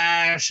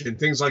trash and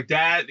things like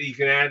that you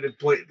can add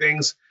to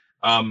things.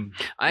 I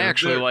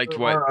actually liked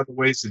what other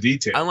ways to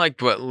detail. I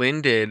liked what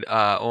Lynn did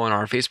on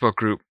our Facebook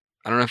group.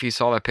 I don't know if you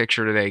saw that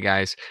picture today,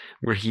 guys,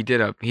 where he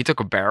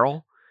took a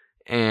barrel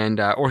and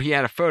or he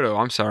had a photo.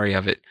 I'm sorry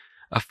of it.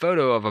 A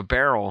photo of a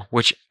barrel,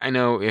 which I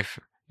know if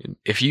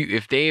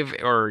Dave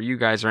or you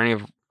guys or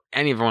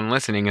anyone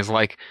listening is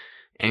like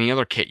any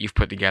other kit you've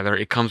put together,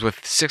 it comes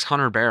with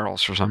 600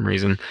 barrels for some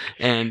reason,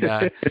 and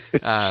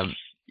I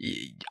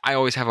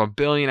always have a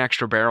billion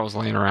extra barrels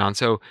laying around.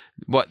 So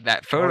what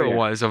that photo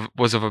was of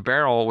a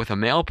barrel with a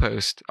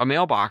mailbox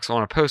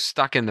on a post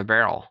stuck in the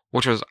barrel,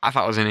 which I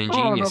thought was an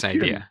ingenious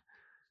idea.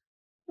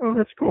 Oh,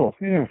 that's cool.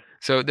 Yeah.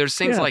 So there's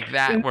things like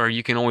that where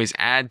you can always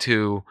add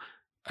to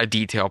a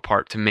detail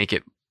part to make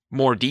it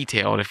more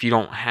detailed. If you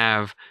don't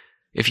have,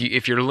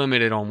 if you're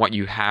limited on what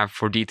you have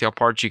for detail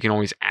parts, you can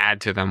always add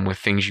to them with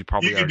things you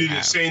probably already have. You can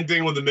do the same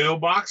thing with the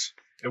mailbox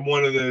and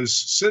one of those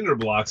cinder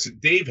blocks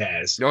that Dave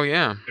has. Oh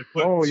yeah.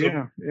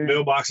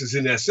 Mailboxes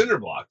in that cinder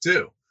block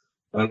too.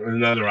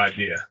 Another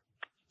idea.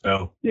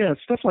 So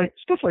stuff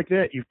like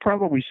that you've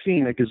probably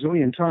seen a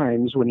gazillion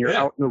times when you're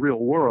out in the real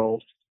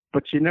world,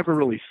 but you never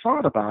really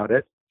thought about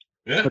it.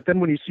 Yeah. But then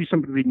when you see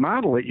somebody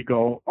model it, you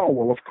go, "Oh,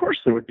 well, of course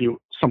there would be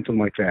something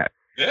like that."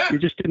 Yeah. You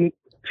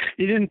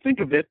didn't think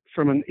of it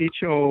from an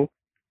HO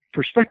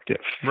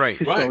perspective. Right.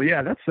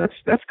 So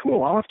that's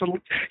cool. I'll have to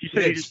look. You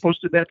said you just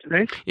posted that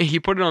today? Yeah, he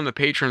put it on the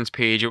patrons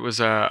page. It was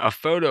a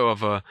photo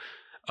of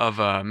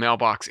a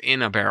mailbox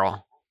in a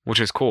barrel, which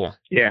is cool.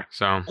 Yeah.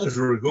 So that's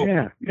really cool.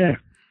 Yeah.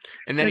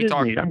 And then he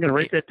talked. I'm going to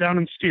write that down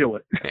and steal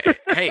it.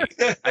 Hey,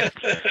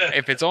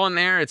 if it's on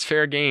there, it's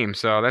fair game.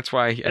 So that's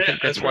why I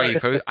think that's why you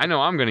post. I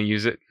know I'm going to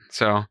use it.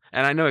 So,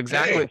 and I know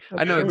exactly.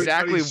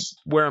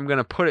 Where I'm going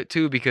to put it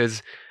too,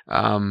 because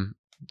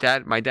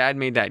my dad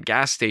made that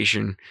gas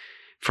station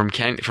from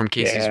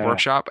Casey's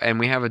workshop, and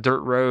we have a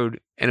dirt road,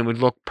 and it would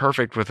look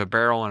perfect with a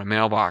barrel and a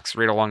mailbox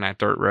right along that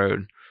dirt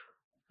road.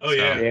 Oh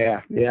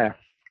yeah.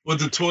 With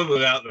the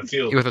toilet out in the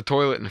field. With a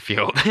toilet in the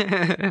field.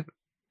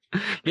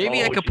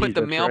 Maybe I could put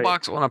the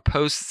mailbox on a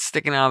post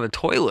sticking out of the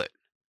toilet.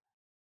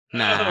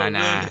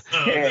 Nah.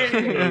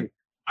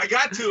 I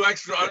got 2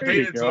 extra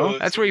unpainted toilets.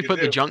 That's where you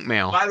put the junk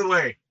mail. By the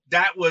way,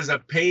 that was a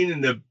pain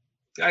in the.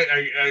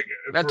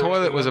 That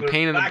toilet was a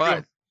pain in the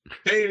butt.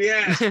 Pain in the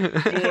ass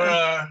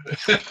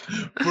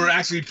for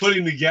actually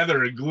putting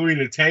together and gluing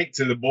a tank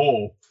to the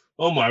bowl.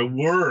 Oh my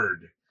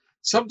word!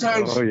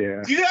 Sometimes,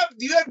 do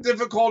you have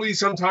difficulty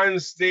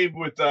sometimes, Dave,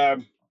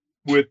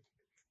 with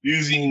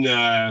using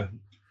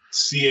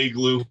CA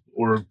glue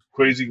or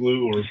crazy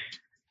glue or?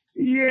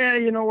 Yeah,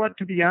 you know what?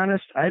 To be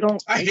honest, I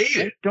hate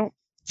it.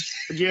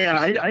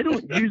 I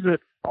don't use it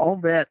all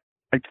that.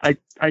 I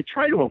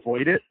try to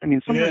avoid it. I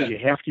mean, sometimes you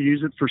have to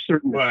use it for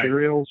certain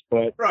materials,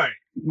 but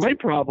my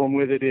problem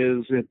with it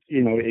is it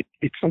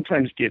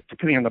sometimes gets,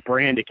 depending on the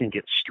brand, it can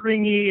get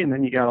stringy, and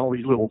then you got all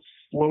these little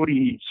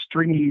floaty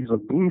stringies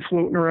of glue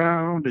floating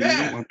around, and you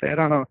don't want that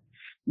on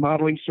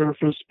modeling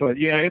surface. But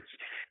yeah, it's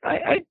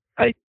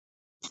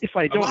if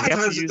I don't a lot have of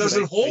times to use it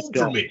doesn't hold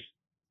for me.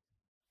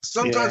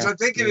 Sometimes I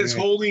think it is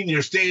holding.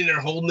 You're standing there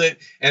holding it,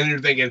 and you're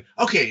thinking,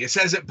 okay, it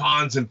says it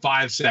bonds in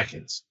 5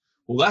 seconds.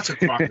 Well, that's a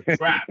crock of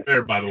crap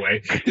there, by the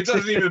way. It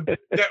doesn't even,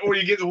 or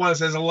you get the one that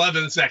says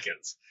 11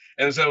 seconds.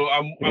 And so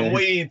I'm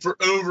waiting for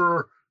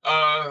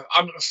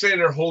I'm standing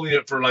there holding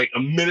it for like a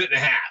minute and a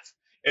half.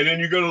 And then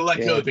you go to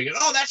let go thinking,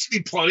 oh, that should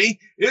be plenty.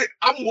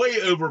 I'm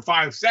way over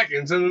 5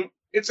 seconds, and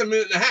it's a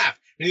minute and a half.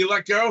 And you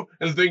let go,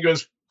 and the thing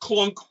goes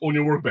clunk on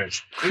your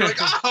workbench. And you're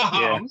like,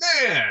 oh,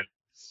 man.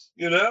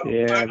 You know?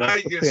 Yeah,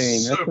 that's the pain.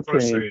 So that's the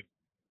frustrated. Pain.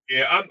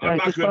 Yeah, I'm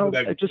not good with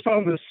that. I just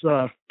found this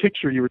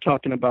picture you were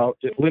talking about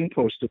that Lynn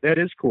posted. That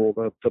is cool.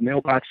 The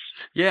mailbox.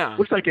 Yeah.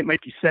 Looks like it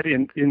might be set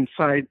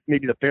inside.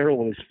 Maybe the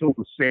barrel is filled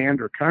with sand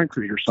or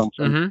concrete or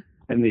something,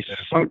 and they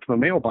sunk the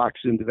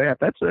mailbox into that.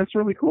 That's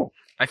really cool.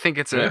 I think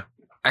it's an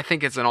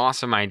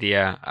awesome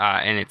idea,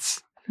 and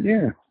it's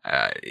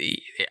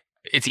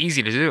it's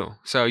easy to do.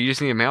 So you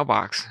just need a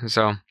mailbox.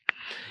 So.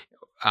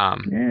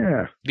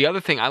 The other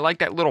thing, I like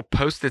that little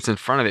post that's in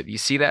front of it. You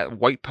see that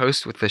white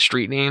post with the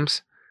street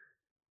names?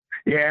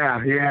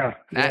 Yeah.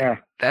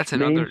 That's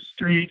another Main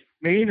Street,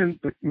 Main and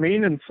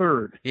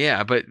 3rd.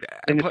 Yeah, but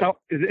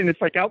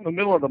it's like out in the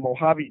middle of the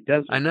Mojave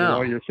Desert. I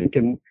know. You're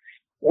thinking,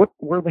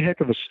 where the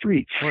heck are the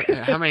streets?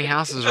 How many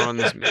houses are on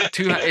this?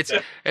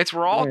 It's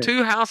where all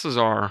 2 houses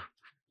are.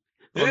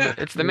 Yeah,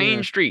 it's the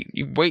main street.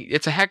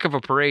 It's a heck of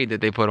a parade that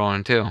they put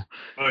on too.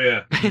 Oh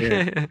yeah.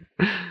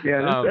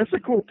 That's a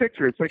cool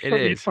picture. It's like something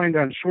you'd find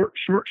on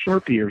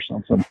Shorpy or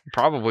something.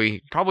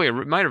 Probably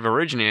it might have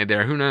originated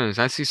there. Who knows?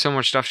 I see so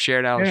much stuff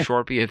shared out of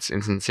Shorpy. It's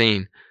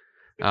insane.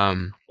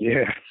 And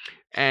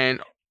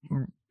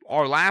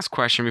our last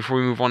question before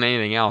we move on to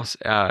anything else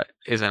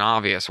is an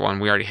obvious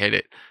one. We already hit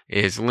it.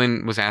 Is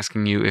Lynn was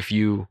asking you if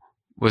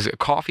was it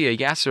coffee a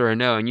yes or a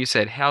no, and you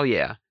said hell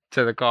yeah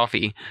to the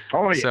coffee.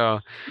 Oh yeah. So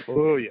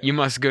you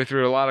must go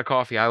through a lot of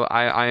coffee.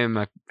 I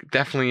am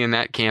definitely in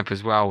that camp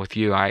as well with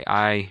you.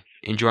 I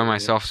enjoy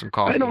myself some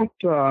coffee.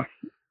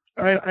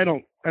 I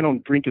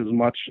don't drink as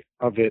much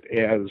of it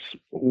as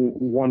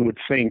one would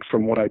think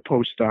from what I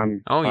post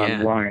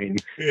online.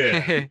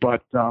 Yeah.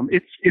 But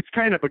it's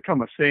kind of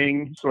become a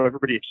thing, so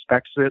everybody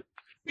expects it.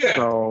 Yeah.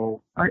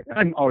 So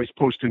I'm always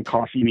posting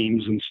coffee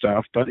memes and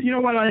stuff. But you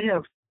know what? I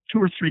have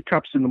 2 or 3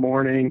 cups in the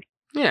morning.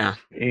 Yeah.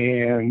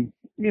 And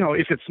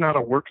if it's not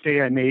a work day,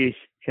 I may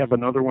have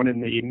another one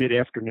in the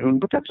mid-afternoon,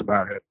 but that's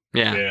about it.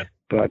 Yeah.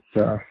 But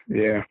I'm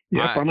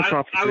a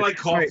coffee. I like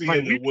coffee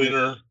in the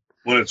winter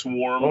when it's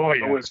warm. Oh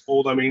yeah. When it's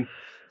cold, I mean,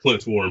 when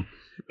it's warm.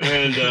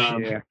 And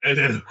and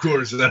then of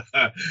course, so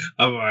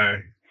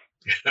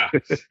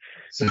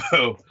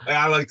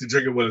I like to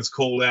drink it when it's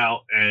cold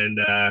out, and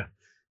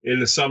in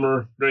the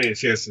summer, there ain't a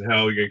chance in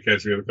hell you're gonna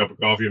catch me with a cup of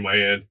coffee in my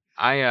hand.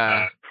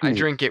 I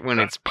drink it when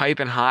it's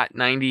piping hot,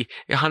 90,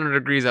 100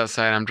 degrees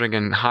outside. I'm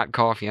drinking hot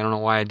coffee. I don't know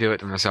why I do it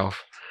to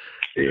myself.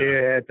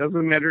 Yeah, it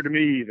doesn't matter to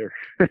me either.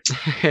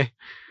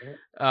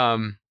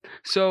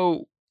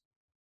 So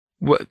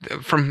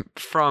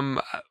from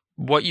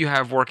what you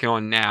have working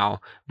on now,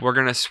 we're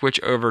going to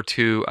switch over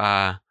to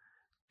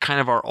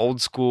kind of our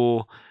old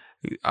school,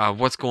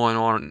 what's going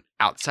on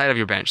outside of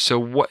your bench.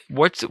 So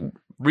what's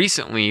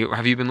recently,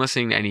 have you been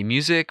listening to any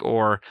music,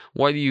 or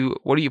what do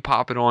you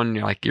pop it on,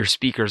 like your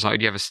speakers? Like,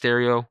 do you have a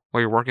stereo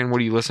while you're working?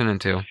 What are you listening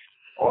to?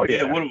 Oh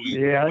yeah. What do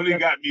you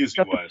got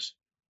music wise?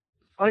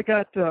 I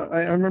got.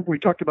 I remember we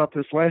talked about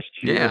this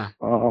last year. Yeah.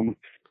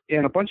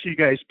 And a bunch of you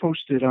guys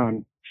posted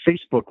on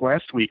Facebook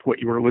last week what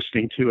you were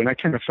listening to, and I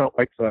kind of felt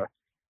like the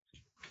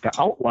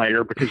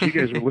outlier because you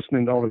guys were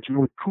listening to all this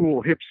really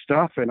cool hip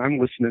stuff, and I'm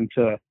listening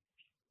to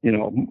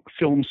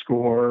film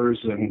scores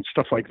and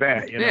stuff like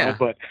that, Yeah.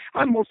 But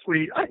I'm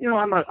mostly,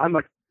 I'm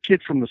a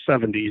kid from the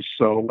 70s.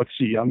 So let's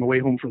see, on the way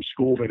home from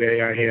school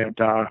today, I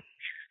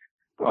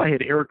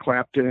had Eric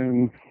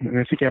Clapton, and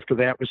I think after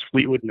that was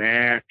Fleetwood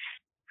Mac,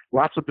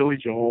 lots of Billy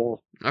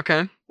Joel.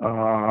 Okay.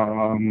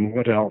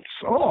 What else?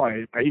 Oh,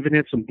 I even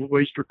had some Blue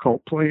Oyster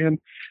Cult playing.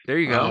 There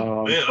you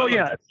go.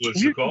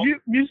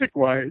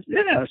 Music-wise,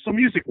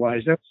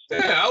 that's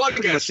I like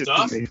that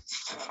stuff.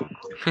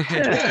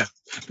 Yeah.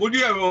 What do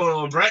you have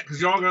on, Brett?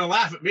 Because you're all going to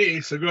laugh at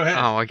me, so go ahead.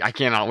 Oh, I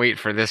cannot wait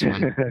for this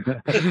one.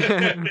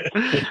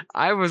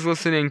 I was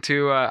listening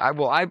to.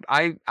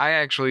 I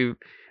actually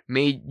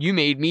made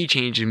me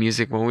change the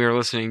music when we were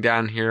listening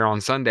down here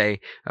on Sunday.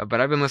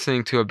 But I've been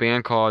listening to a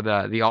band called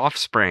The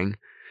Offspring,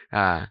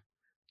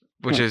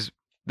 which is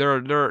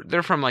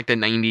they're from like the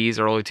 90s,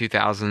 early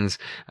 2000s.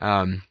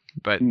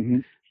 But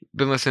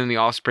been listening to The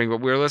Offspring.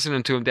 But we were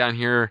listening to them down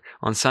here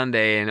on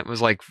Sunday, and it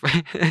was like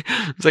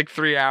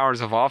 3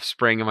 hours of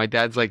Offspring, and my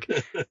dad's like,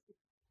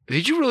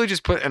 did you really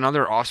just put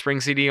another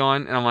Offspring CD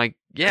on? And I'm like,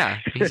 yeah.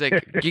 He's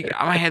like,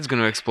 my head's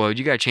going to explode.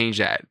 You got to change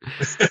that.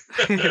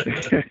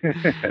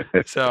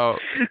 So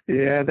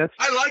yeah,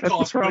 I like that's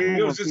Offspring. The problem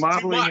it was with just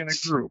modeling in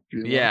a group.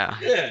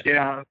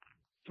 Yeah.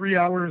 3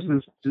 hours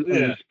is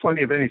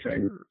plenty of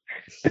anything.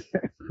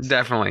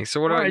 Definitely. So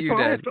what about you,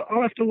 Dad?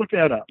 I'll have to look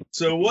that up.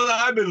 So what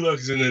I've been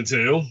looking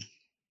into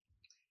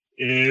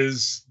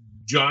is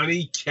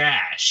Johnny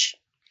Cash.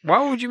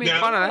 Why would you make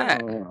fun of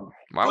that?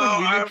 Why would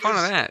we make fun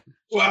of that?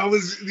 Well, it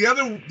was the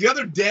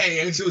other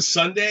day. I guess it was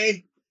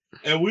Sunday,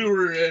 and we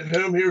were at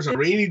home. Here it was a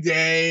rainy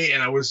day,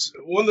 and I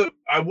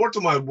worked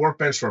on my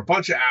workbench for a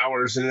bunch of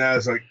hours, and I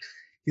was like,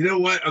 you know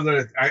what?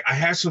 I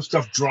have some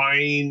stuff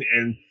drying,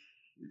 and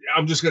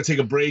I'm just gonna take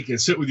a break and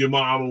sit with your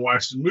mom and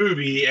watch the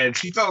movie. And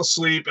she fell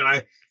asleep, and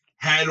I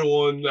had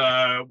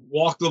on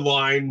Walk the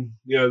Line,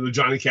 the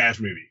Johnny Cash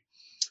movie,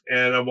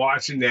 and I'm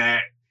watching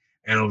that.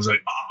 And I was like,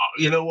 oh,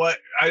 you know what?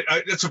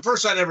 It's the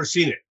first I'd ever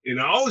seen it.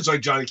 I always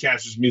like Johnny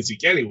Cash's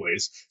music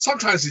anyways.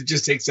 Sometimes it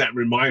just takes that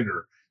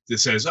reminder that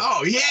says,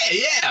 oh,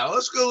 yeah,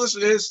 let's go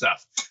listen to his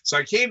stuff. So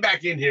I came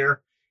back in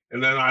here,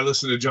 and then I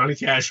listened to Johnny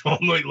Cash all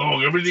night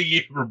long. Everything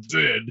he ever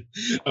did,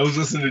 I was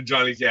listening to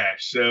Johnny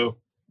Cash. So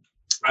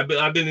I've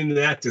been into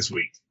that this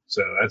week.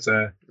 So that's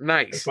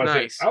nice.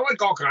 Nice. I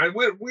like all kinds.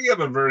 We have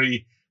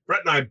Brett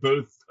and I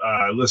both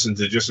listen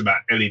to just about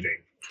anything,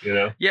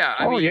 Yeah.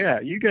 I mean, yeah.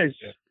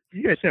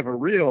 You guys have a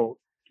real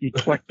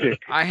eclectic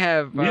I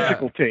have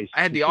musical taste.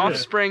 I had The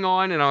Offspring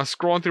on, and I was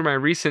scrolling through my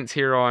recents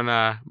here on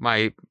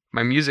my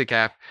music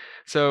app.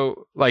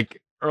 So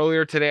like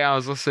earlier today, I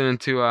was listening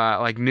to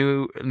like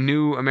new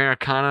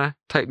Americana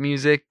type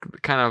music,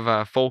 kind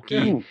of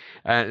folky,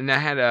 and I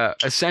had a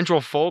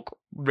Central Folk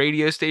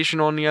radio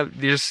station on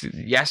just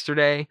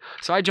yesterday.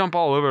 So I jump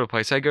all over the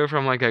place. I go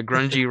from like a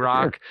grungy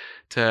rock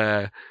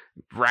to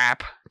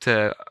rap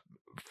to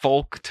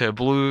folk to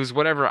blues,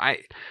 whatever.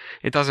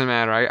 It doesn't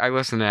matter. I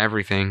listen to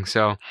everything.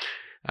 So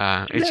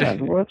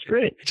that's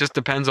great. It just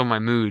depends on my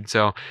mood.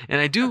 So, and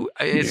I do.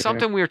 It's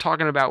something we were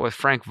talking about with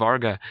Frank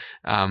Varga.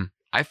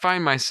 I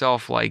find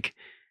myself like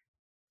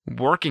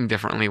working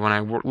differently when I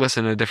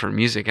listen to different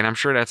music, and I'm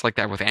sure that's like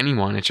that with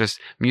anyone. It's just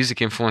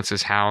music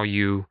influences how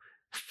you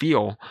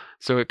feel,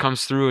 so it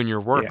comes through in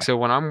your work. So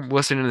when I'm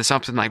listening to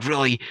something like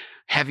really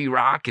heavy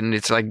rock and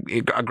it's like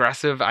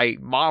aggressive, I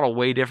model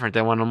way different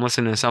than when I'm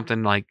listening to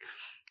something like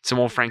some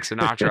old Frank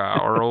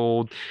Sinatra or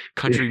old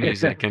country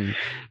music, and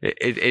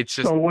it's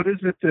just. So what is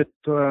it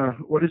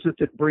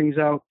that brings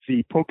out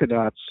the polka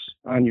dots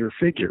on your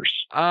figures?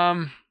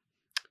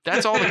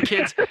 That's all the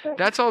kids.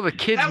 That's all the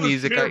kids' that was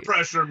music. Peer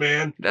pressure,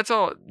 man. That's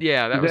all.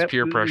 Yeah, that was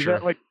peer pressure.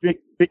 Is that like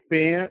big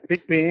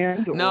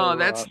band? No,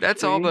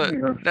 that's all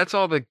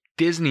the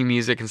Disney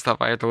music and stuff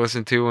I have to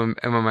listen to, and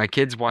when my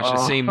kids watch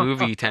the same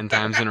movie 10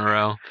 times in a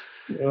row.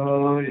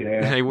 Oh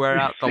yeah. They wear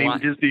out the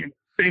line.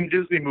 Same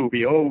Disney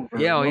movie over.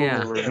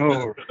 Over and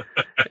over.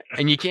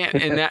 And you can't.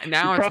 And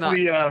now it's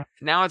probably, not.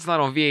 Now it's not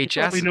on VHS.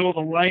 You probably know the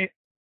line.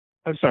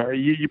 I'm sorry.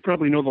 You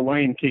probably know the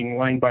Lion King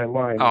line by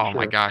line. Oh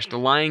my gosh, the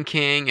Lion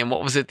King, and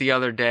what was it the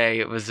other day?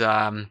 It was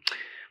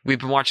we've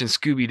been watching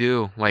Scooby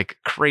Doo like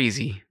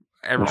crazy.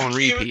 On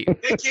repeat.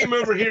 They came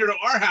over here to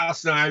our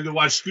house and I had to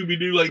watch Scooby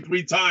Doo like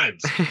 3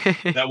 times.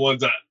 That one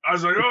time, I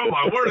was like, "Oh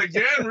my word,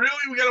 again? Really?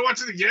 We got to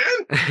watch it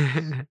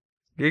again?"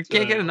 You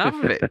can't get enough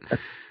of it.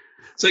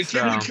 It's like,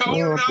 can we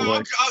color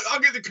now? I'll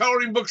get the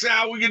coloring books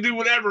out. We can do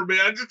whatever,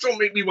 man. Just don't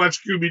make me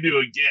watch Scooby Doo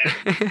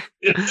again.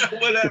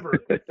 Whatever.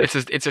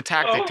 It's a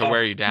tactic to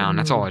wear you down.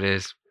 That's all it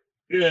is.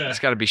 Yeah. It's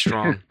got to be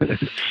strong.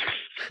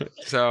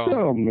 So.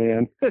 Oh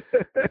man.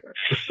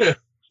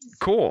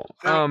 Cool.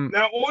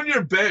 Now on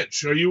your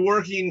bench, are you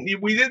working?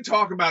 We did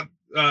talk about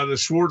the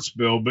Schwartz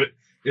build, but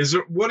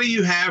what do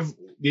you have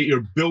that you're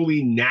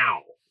building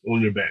now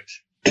on your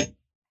bench?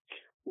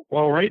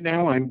 Well, right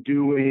now I'm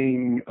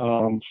doing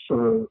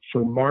for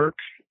Mark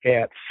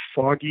at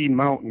Foggy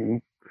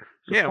Mountain.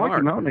 Yeah, Foggy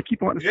Mark. Mountain. I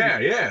keep wanting to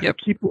say. Yeah. Yep.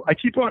 I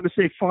keep wanting to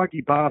say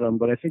Foggy Bottom,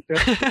 but I think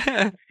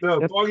that's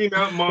no Foggy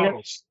Mountain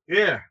Models.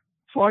 Yeah.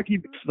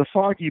 The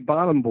Foggy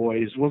Bottom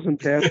Boys, wasn't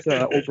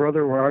that old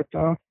brother where art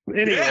thou?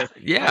 Anyway,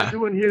 yeah. I'm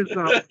doing his.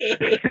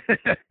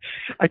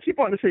 I keep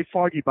wanting to say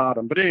Foggy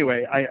Bottom, but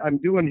anyway, I'm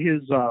doing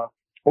his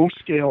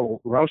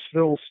O-scale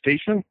Rouseville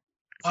station.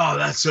 Oh,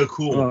 that's so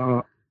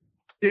cool.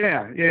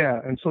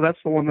 Yeah, and so that's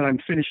the one that I'm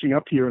finishing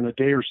up here in a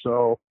day or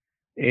so,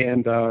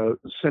 and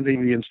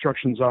sending the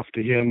instructions off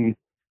to him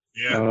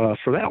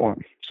for that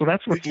one. So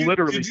that's what's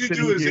literally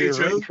sitting here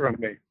right in front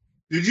of me.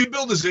 Did you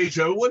build his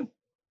HO one?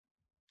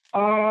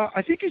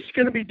 I think he's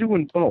going to be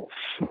doing both.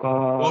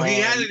 Well, he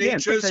had an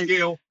HO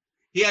scale.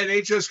 He had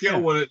an HO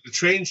scale one at the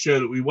train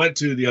show that we went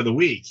to the other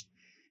week,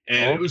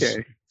 and it was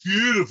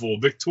beautiful,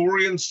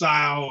 Victorian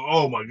style.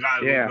 Oh my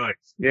God, it was nice.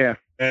 Yeah.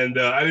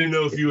 And I didn't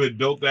know if you had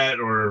built that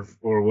or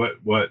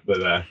what, but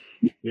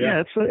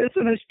yeah, it's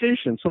a nice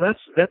station. So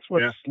that's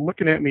what's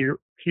looking at me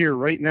here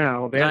right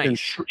now. That and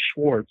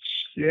Schwartz.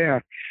 Yeah.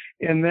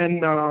 And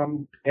then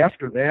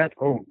after that,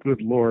 oh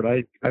good Lord,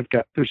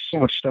 there's so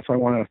much stuff I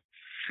want to.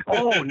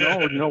 Oh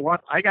no, you know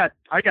what? I got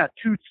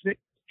two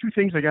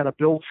things I got to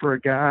build for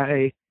a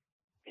guy.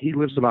 He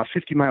lives about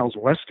 50 miles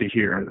west of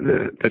here.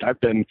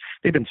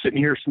 They've been sitting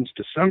here since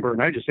December,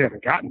 and I just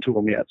haven't gotten to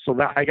them yet. So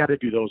I got to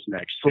do those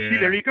next. So see,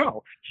 there you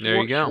go.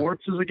 There you go.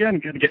 Schwartz is again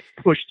going to get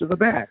pushed to the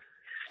back.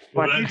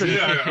 Well, I put you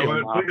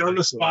on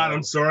the spot.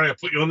 I'm sorry, I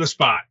put you on the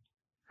spot.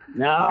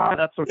 No,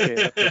 that's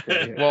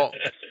okay. Well,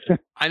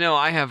 I know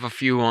I have a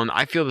few on.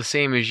 I feel the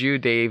same as you,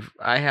 Dave.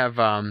 I have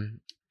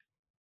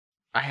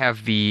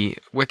the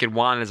Wicked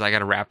Wandas I got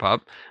to wrap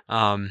up.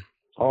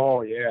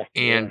 Oh yeah.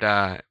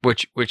 And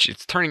which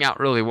it's turning out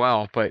really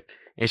well, but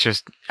it's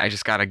just I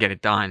just got to get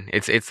it done.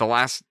 It's the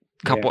last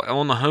couple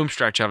on the home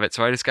stretch of it,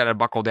 so I just got to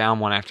buckle down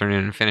one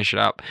afternoon and finish it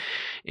up.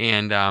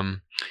 And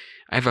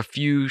I have a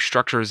few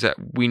structures that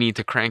we need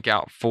to crank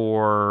out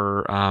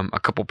for a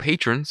couple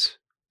patrons.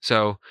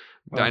 So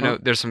I know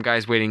there's some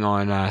guys waiting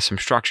on some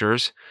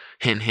structures.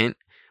 Hint, hint.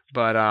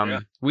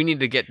 But we need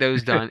to get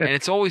those done. And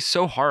it's always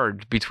so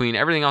hard between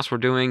everything else we're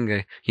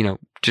doing, to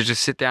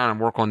just sit down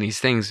and work on these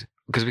things.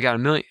 Because we got a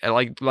million,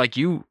 like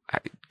you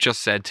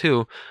just said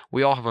too,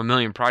 we all have a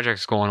million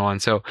projects going on.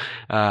 So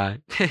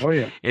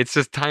it's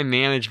just time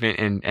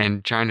management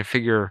and trying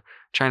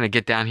to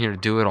get down here to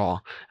do it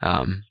all.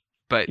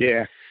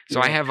 So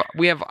I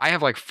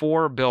have like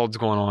 4 builds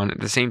going on at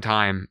the same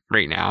time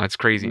right now. It's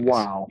crazy.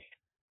 Wow.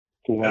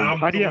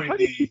 How do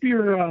you keep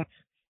your?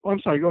 I'm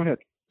sorry. Go ahead.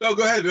 No,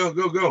 go ahead.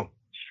 Go.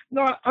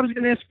 No, I was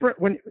going to ask Brett.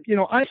 When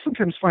I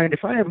sometimes find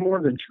if I have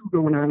more than 2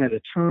 going on at a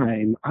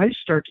time, I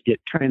start to get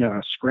kind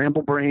of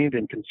scramble-brained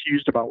and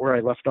confused about where I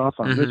left off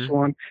on this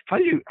one. How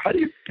do you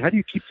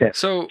keep that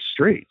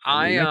straight?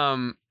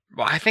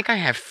 I think I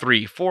have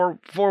 3. 4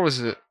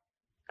 was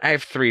I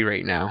have 3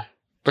 right now,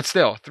 but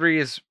still 3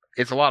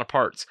 it's a lot of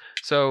parts.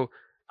 So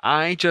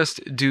I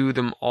just do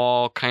them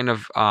all kind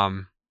of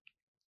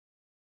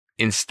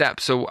in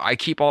steps. So I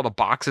keep all the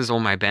boxes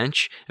on my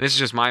bench, and this is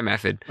just my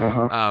method.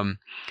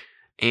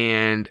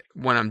 And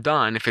when I'm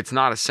done, if it's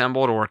not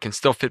assembled or it can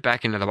still fit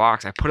back into the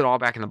box, I put it all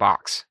back in the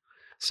box.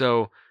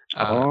 So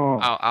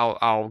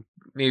I'll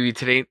maybe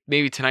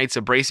tonight's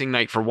a bracing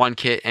night for one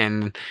kit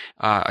and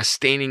a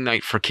staining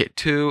night for kit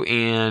 2,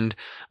 and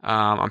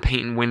I'm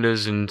painting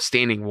windows and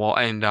staining wall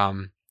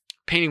and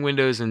painting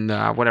windows and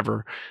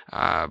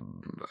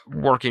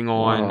working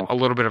on a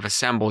little bit of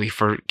assembly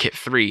for kit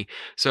 3.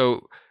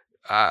 So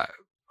I'm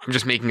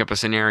just making up a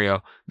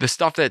scenario. The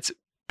stuff that's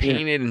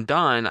painted and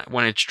done,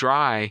 when it's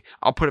dry,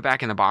 I'll put it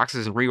back in the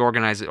boxes and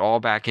reorganize it all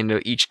back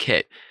into each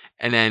kit.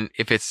 And then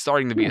if it's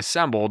starting to be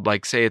assembled,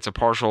 like say it's a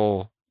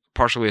partially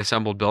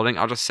assembled building,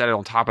 I'll just set it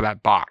on top of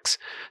that box.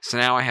 So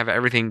now I have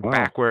everything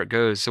back where it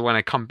goes. So when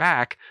I come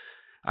back,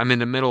 I'm in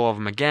the middle of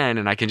them again,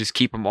 and I can just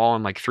keep them all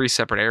in like 3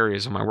 separate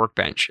areas on my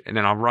workbench. And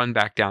then I'll run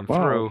back down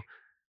through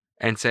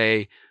and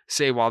say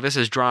while this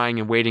is drying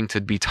and waiting to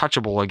be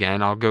touchable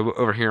again, I'll go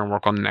over here and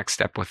work on the next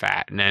step with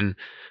that. And then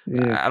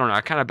I don't know,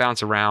 I kind of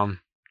bounce around.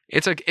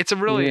 It's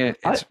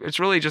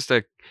really just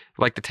like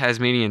the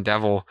Tasmanian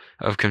devil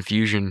of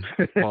confusion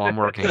while I'm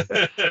working.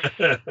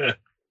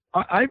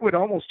 I would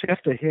almost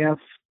have to have,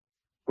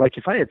 like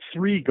if I had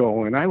 3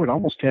 going, I would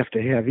almost have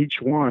to have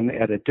each one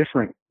at a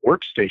different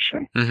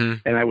workstation,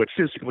 and I would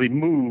physically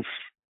move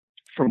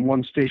from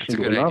one station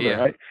to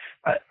another.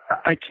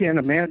 I can't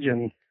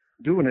imagine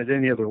doing it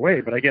any other way,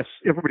 but I guess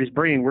everybody's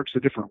brain works a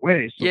different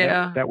way. So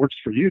that works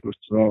for you.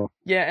 So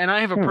and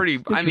I have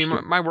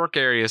my work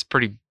area is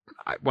pretty.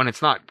 When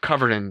it's not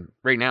covered in,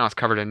 right now it's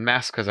covered in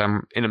mess because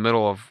I'm in the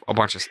middle of a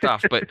bunch of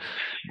stuff, but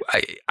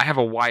I have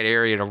a wide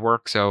area to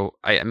work. So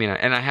I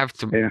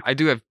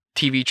do have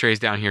TV trays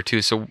down here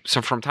too. So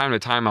from time to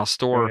time I'll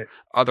store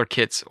other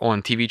kits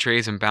on TV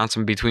trays and bounce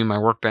them between my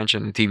workbench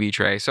and the TV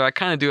tray. So I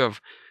kind of do have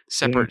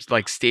separate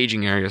like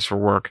staging areas for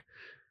work.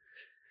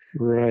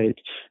 Right.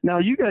 Now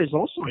you guys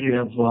also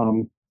have,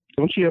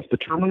 don't you have the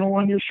terminal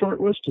on your short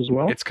list as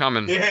well? It's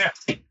coming. Yeah,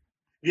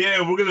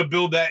 we're going to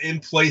build that in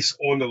place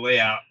on the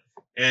layout.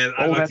 And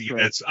I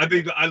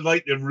think I'd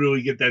like to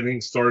really get that thing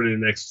started in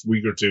the next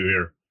week or 2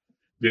 here. To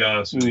be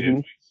honest with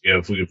you,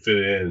 if we can fit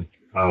it in,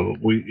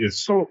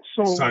 it's time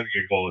to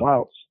get going.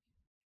 Wow.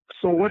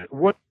 So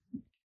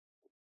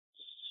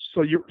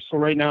So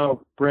right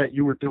now, Brett,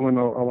 you were doing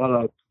a lot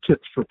of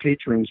tips for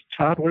patrons.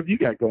 Todd, what have you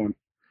got going?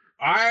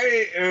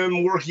 I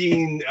am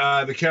working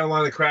the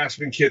Carolina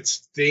Craftsman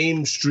Kits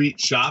Thames Street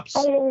shops.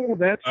 Oh,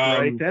 that's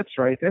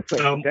right.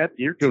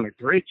 You're doing a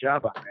great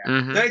job on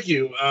that. Thank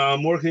you.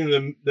 I'm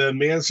working the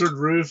mansard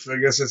roof. I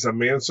guess it's a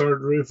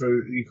mansard roof,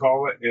 you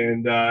call it,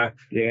 and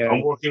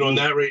I'm working on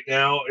that right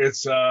now.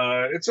 It's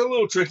a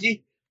little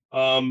tricky.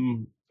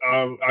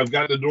 I've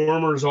got the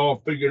dormers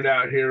all figured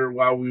out here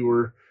while we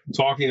were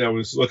talking. I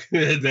was looking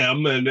at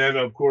them, and then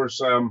of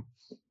course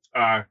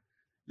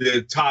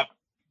the top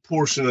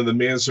portion of the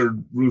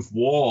mansard roof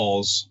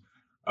walls,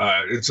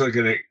 it's like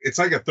a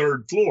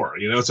third floor,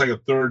 it's like a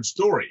third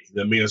story,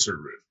 the mansard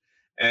roof,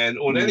 and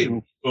on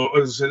any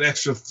it's an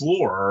extra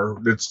floor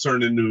that's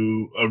turned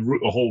into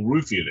a whole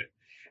roof unit,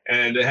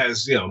 and it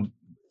has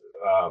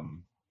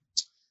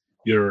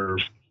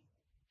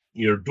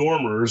your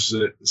dormers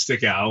that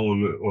stick out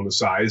on the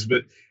sides,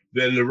 but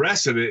then the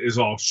rest of it is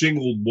all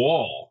shingled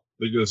wall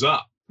that goes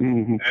up.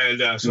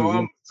 And so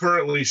I'm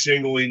currently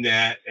shingling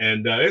that,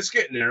 and it's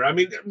getting there. I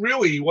mean,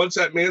 really, once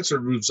that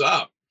mansard roof's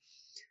up,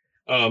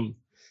 the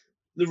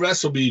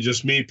rest will be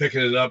just me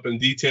picking it up and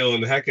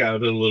detailing the heck out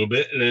of it a little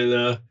bit, and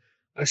then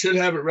I should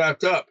have it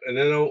wrapped up. And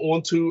then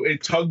onto a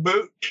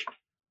tugboat,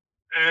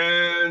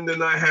 And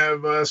then I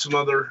have some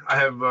other. I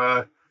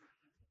have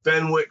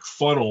Fenwick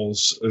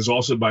Funnels is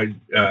also by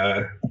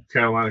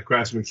Carolina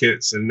Craftsman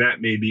Kits, and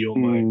that may be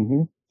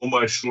on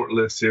my short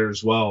list here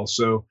as well.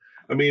 So,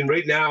 I mean,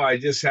 right now I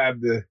just have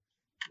the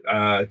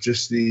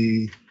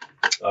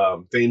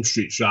Thames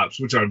Street shops,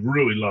 which I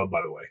really love,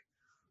 by the way.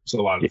 It's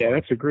a lot of fun.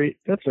 That's a great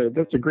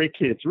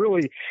kit. It's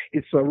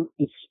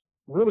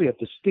really a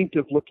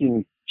distinctive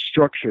looking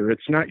structure.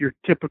 It's not your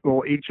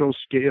typical HO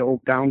scale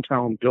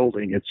downtown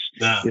building. It's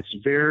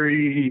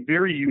very,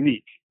 very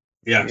unique.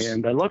 Yes.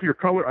 And I love your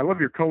color. I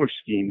love your color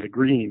scheme, the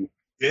green.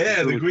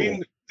 Yeah, really the green.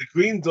 Cool. The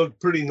green looked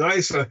pretty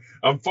nice.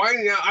 I'm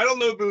finding out. I don't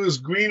know if it was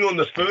green on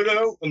the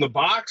photo on the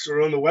box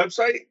or on the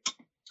website,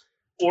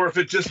 or if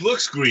it just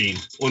looks green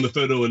on the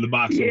photo in the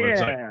box on the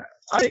website.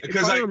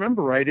 If I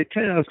remember right, it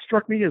kind of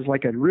struck me as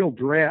like a real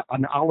drab,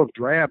 an olive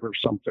drab or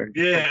something.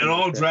 Yeah, an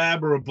olive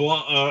drab or a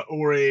blonde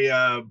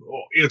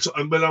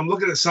but I'm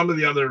looking at some of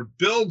the other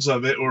builds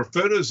of it or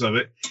photos of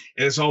it,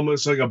 and it's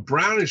almost like a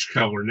brownish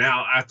color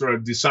now after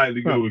I've decided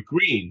to go with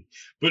green.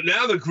 But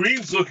now the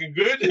green's looking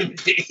good to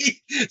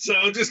me, so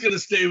I'm just going to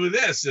stay with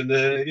this. And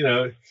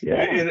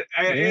it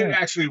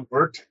actually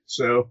worked.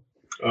 So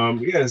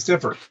it's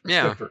different.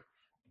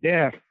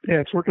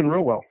 It's working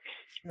real well.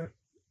 Yeah.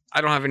 I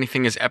don't have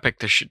anything as epic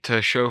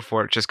to show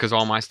for it, just because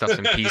all my stuff's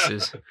in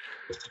pieces.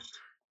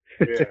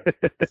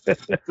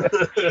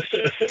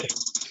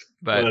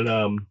 but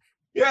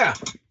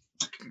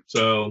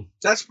so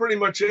that's pretty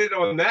much it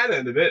on that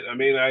end of it. I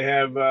mean, I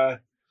have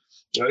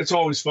it's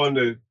always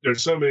fun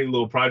there's so many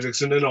little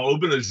projects, and then I'll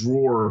open a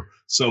drawer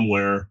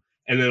somewhere,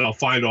 and then I'll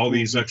find all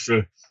these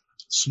extra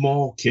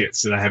small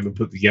kits that I haven't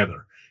put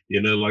together,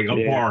 like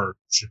a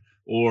barge.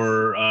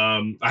 Or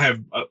I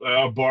have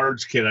a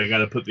barge kit I got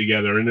to put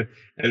together, and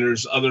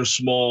there's other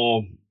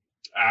small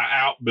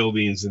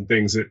outbuildings and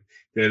things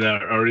that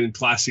are in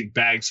plastic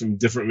bags from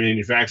different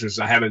manufacturers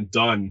I haven't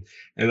done,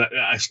 and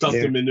I stuffed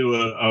them into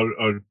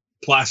a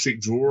plastic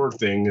drawer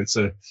thing.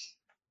 I'll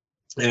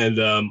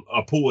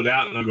pull it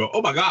out and I'll go,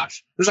 oh my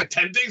gosh, there's like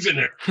 10 things in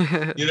there,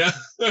 I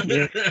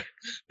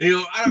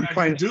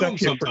can do them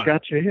sometimes.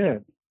 Forgot you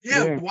had.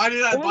 Why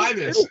did I buy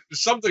this?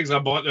 Some things I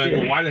bought.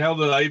 Why the hell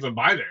did I even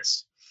buy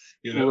this?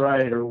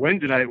 Right, or when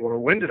did I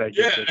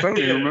get this? I don't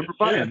even remember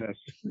buying this.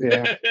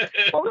 Yeah.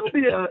 Well,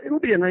 it'll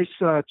be a nice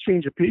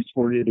change of pace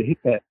for you to hit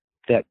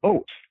that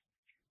boat.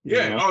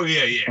 Yeah. Oh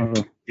yeah.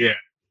 Yeah.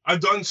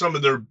 I've done some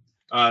of their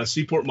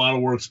Seaport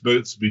Model Works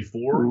boats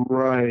before.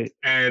 Right.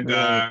 And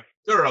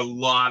they're a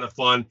lot of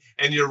fun.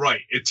 And you're right.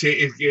 It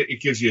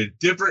gives you a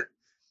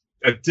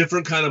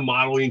different kind of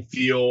modeling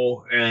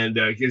feel, and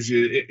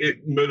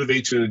it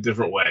motivates you in a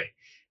different way.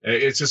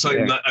 It's just like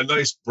a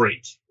nice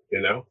break,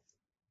 Yeah.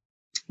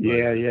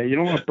 You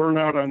don't want to burn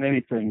out on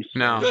anything. So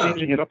no.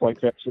 Changing it up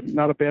like that's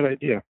not a bad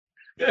idea.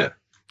 Yeah.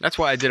 That's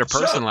why I did a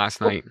person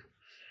last night.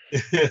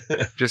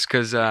 Just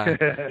because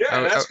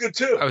that's good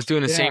too. I was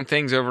doing the same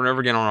things over and over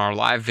again on our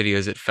live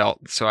videos, it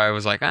felt. So I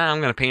was like,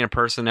 I'm going to paint a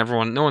person.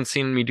 No one's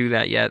seen me do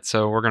that yet,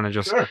 so we're going to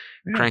just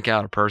crank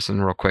out a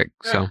person real quick.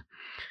 Yeah. So.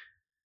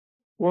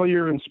 Well,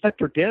 your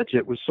Inspector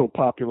Gadget was so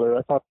popular.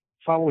 I thought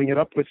following it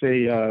up with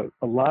a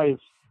live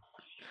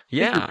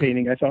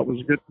painting, I thought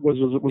was a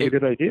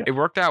good idea. It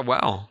worked out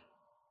well.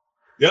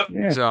 Yep.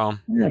 Yeah. So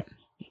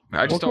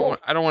I just don't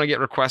want to get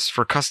requests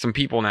for custom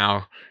people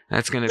now.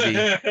 That's going to be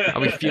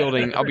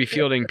I'll be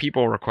fielding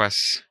people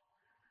requests.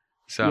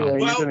 So you're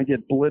going to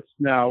get blitzed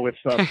now with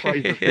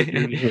price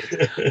figures.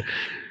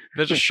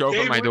 They'll just show up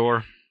at my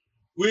door.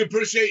 We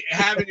appreciate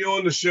having you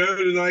on the show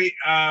tonight.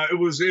 It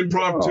was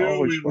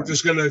impromptu. We were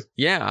just going to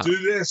do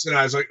this. And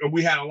I was like,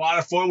 we had a lot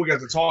of fun. We got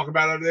to talk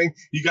about everything.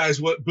 You guys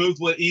both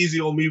went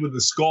easy on me with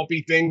the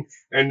Sculpey thing,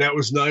 and that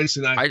was nice.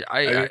 And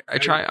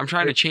I'm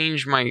trying to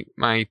change my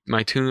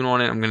tune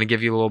on it. I'm going to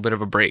give you a little bit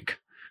of a break.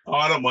 Oh,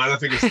 I don't mind. I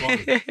think it's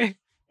fun.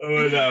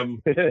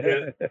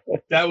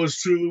 That was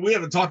truly. We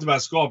haven't talked about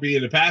Sculpey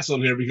in the past on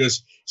here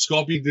because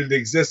Sculpey didn't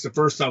exist the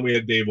first time we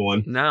had Dave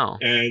on. No,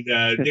 and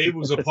Dave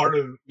was a part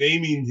of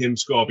naming him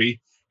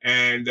Sculpey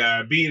and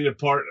being a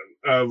part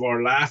of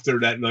our laughter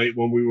that night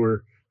when we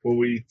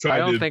tried. I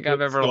don't think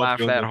I've ever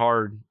laughed that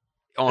hard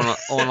on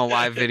a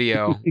live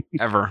video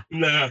ever.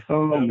 No.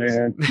 Oh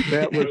man,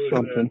 that was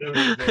something.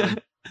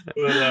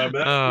 We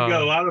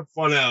got a lot of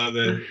fun out of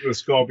the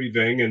Sculpey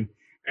thing,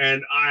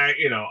 and I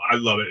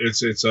love it.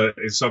 It's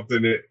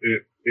something that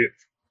it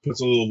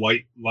puts a little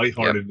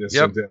lightheartedness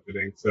into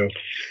everything. So,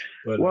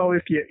 well,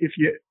 if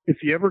you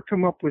ever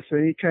come up with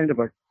any kind of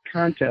a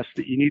contest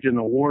that you need an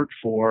award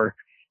for,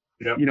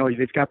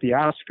 they've got the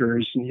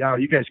Oscars, and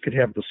you guys could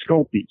have the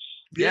Sculpeys.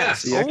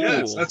 Yes,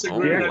 that's a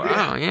great idea.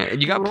 Wow, yeah,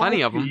 you got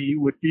plenty of them.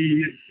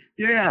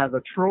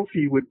 The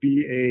trophy would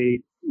be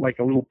a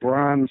little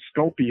bronze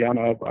Sculpey on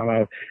a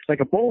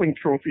like a bowling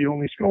trophy,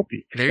 only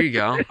Sculpey. There you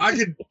go. I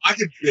could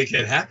make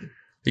it happen.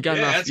 You got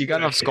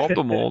enough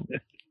sculptor mold.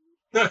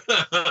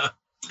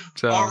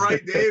 So. All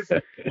right, Dave.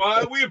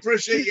 Well, we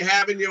appreciate you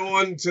having you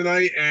on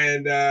tonight,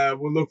 and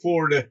we'll look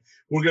forward to.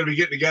 We're going to be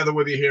getting together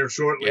with you here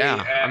shortly. Yeah,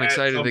 I'm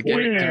excited to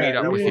meet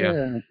up with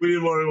you. We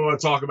didn't want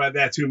to talk about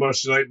that too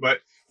much tonight, but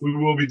we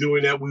will be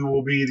doing that. We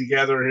will be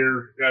together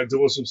here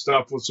doing some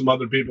stuff with some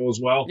other people as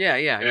well. Yeah.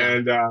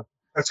 And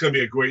that's going to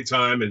be a great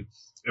time, and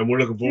we're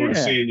looking forward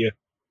to seeing you.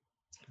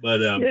 But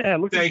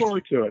looking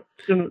forward to it.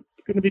 It's going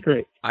to be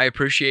great. I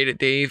appreciate it,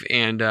 Dave,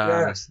 and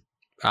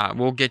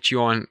we'll get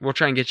you on. We'll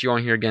try and get you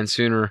on here again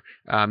sooner.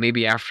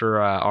 Maybe after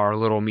our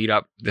little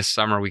meetup this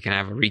summer, we can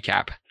have a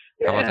recap.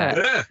 How about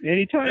that? Yeah.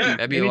 Anytime. Yeah.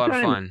 That'd be a lot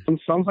of fun.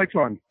 Sounds like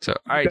fun. So,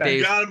 all right, Dave.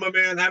 You got it, my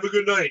man. Have a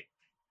good night.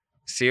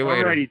 See you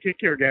later. All righty. Take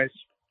care, guys.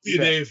 See you,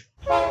 Dave.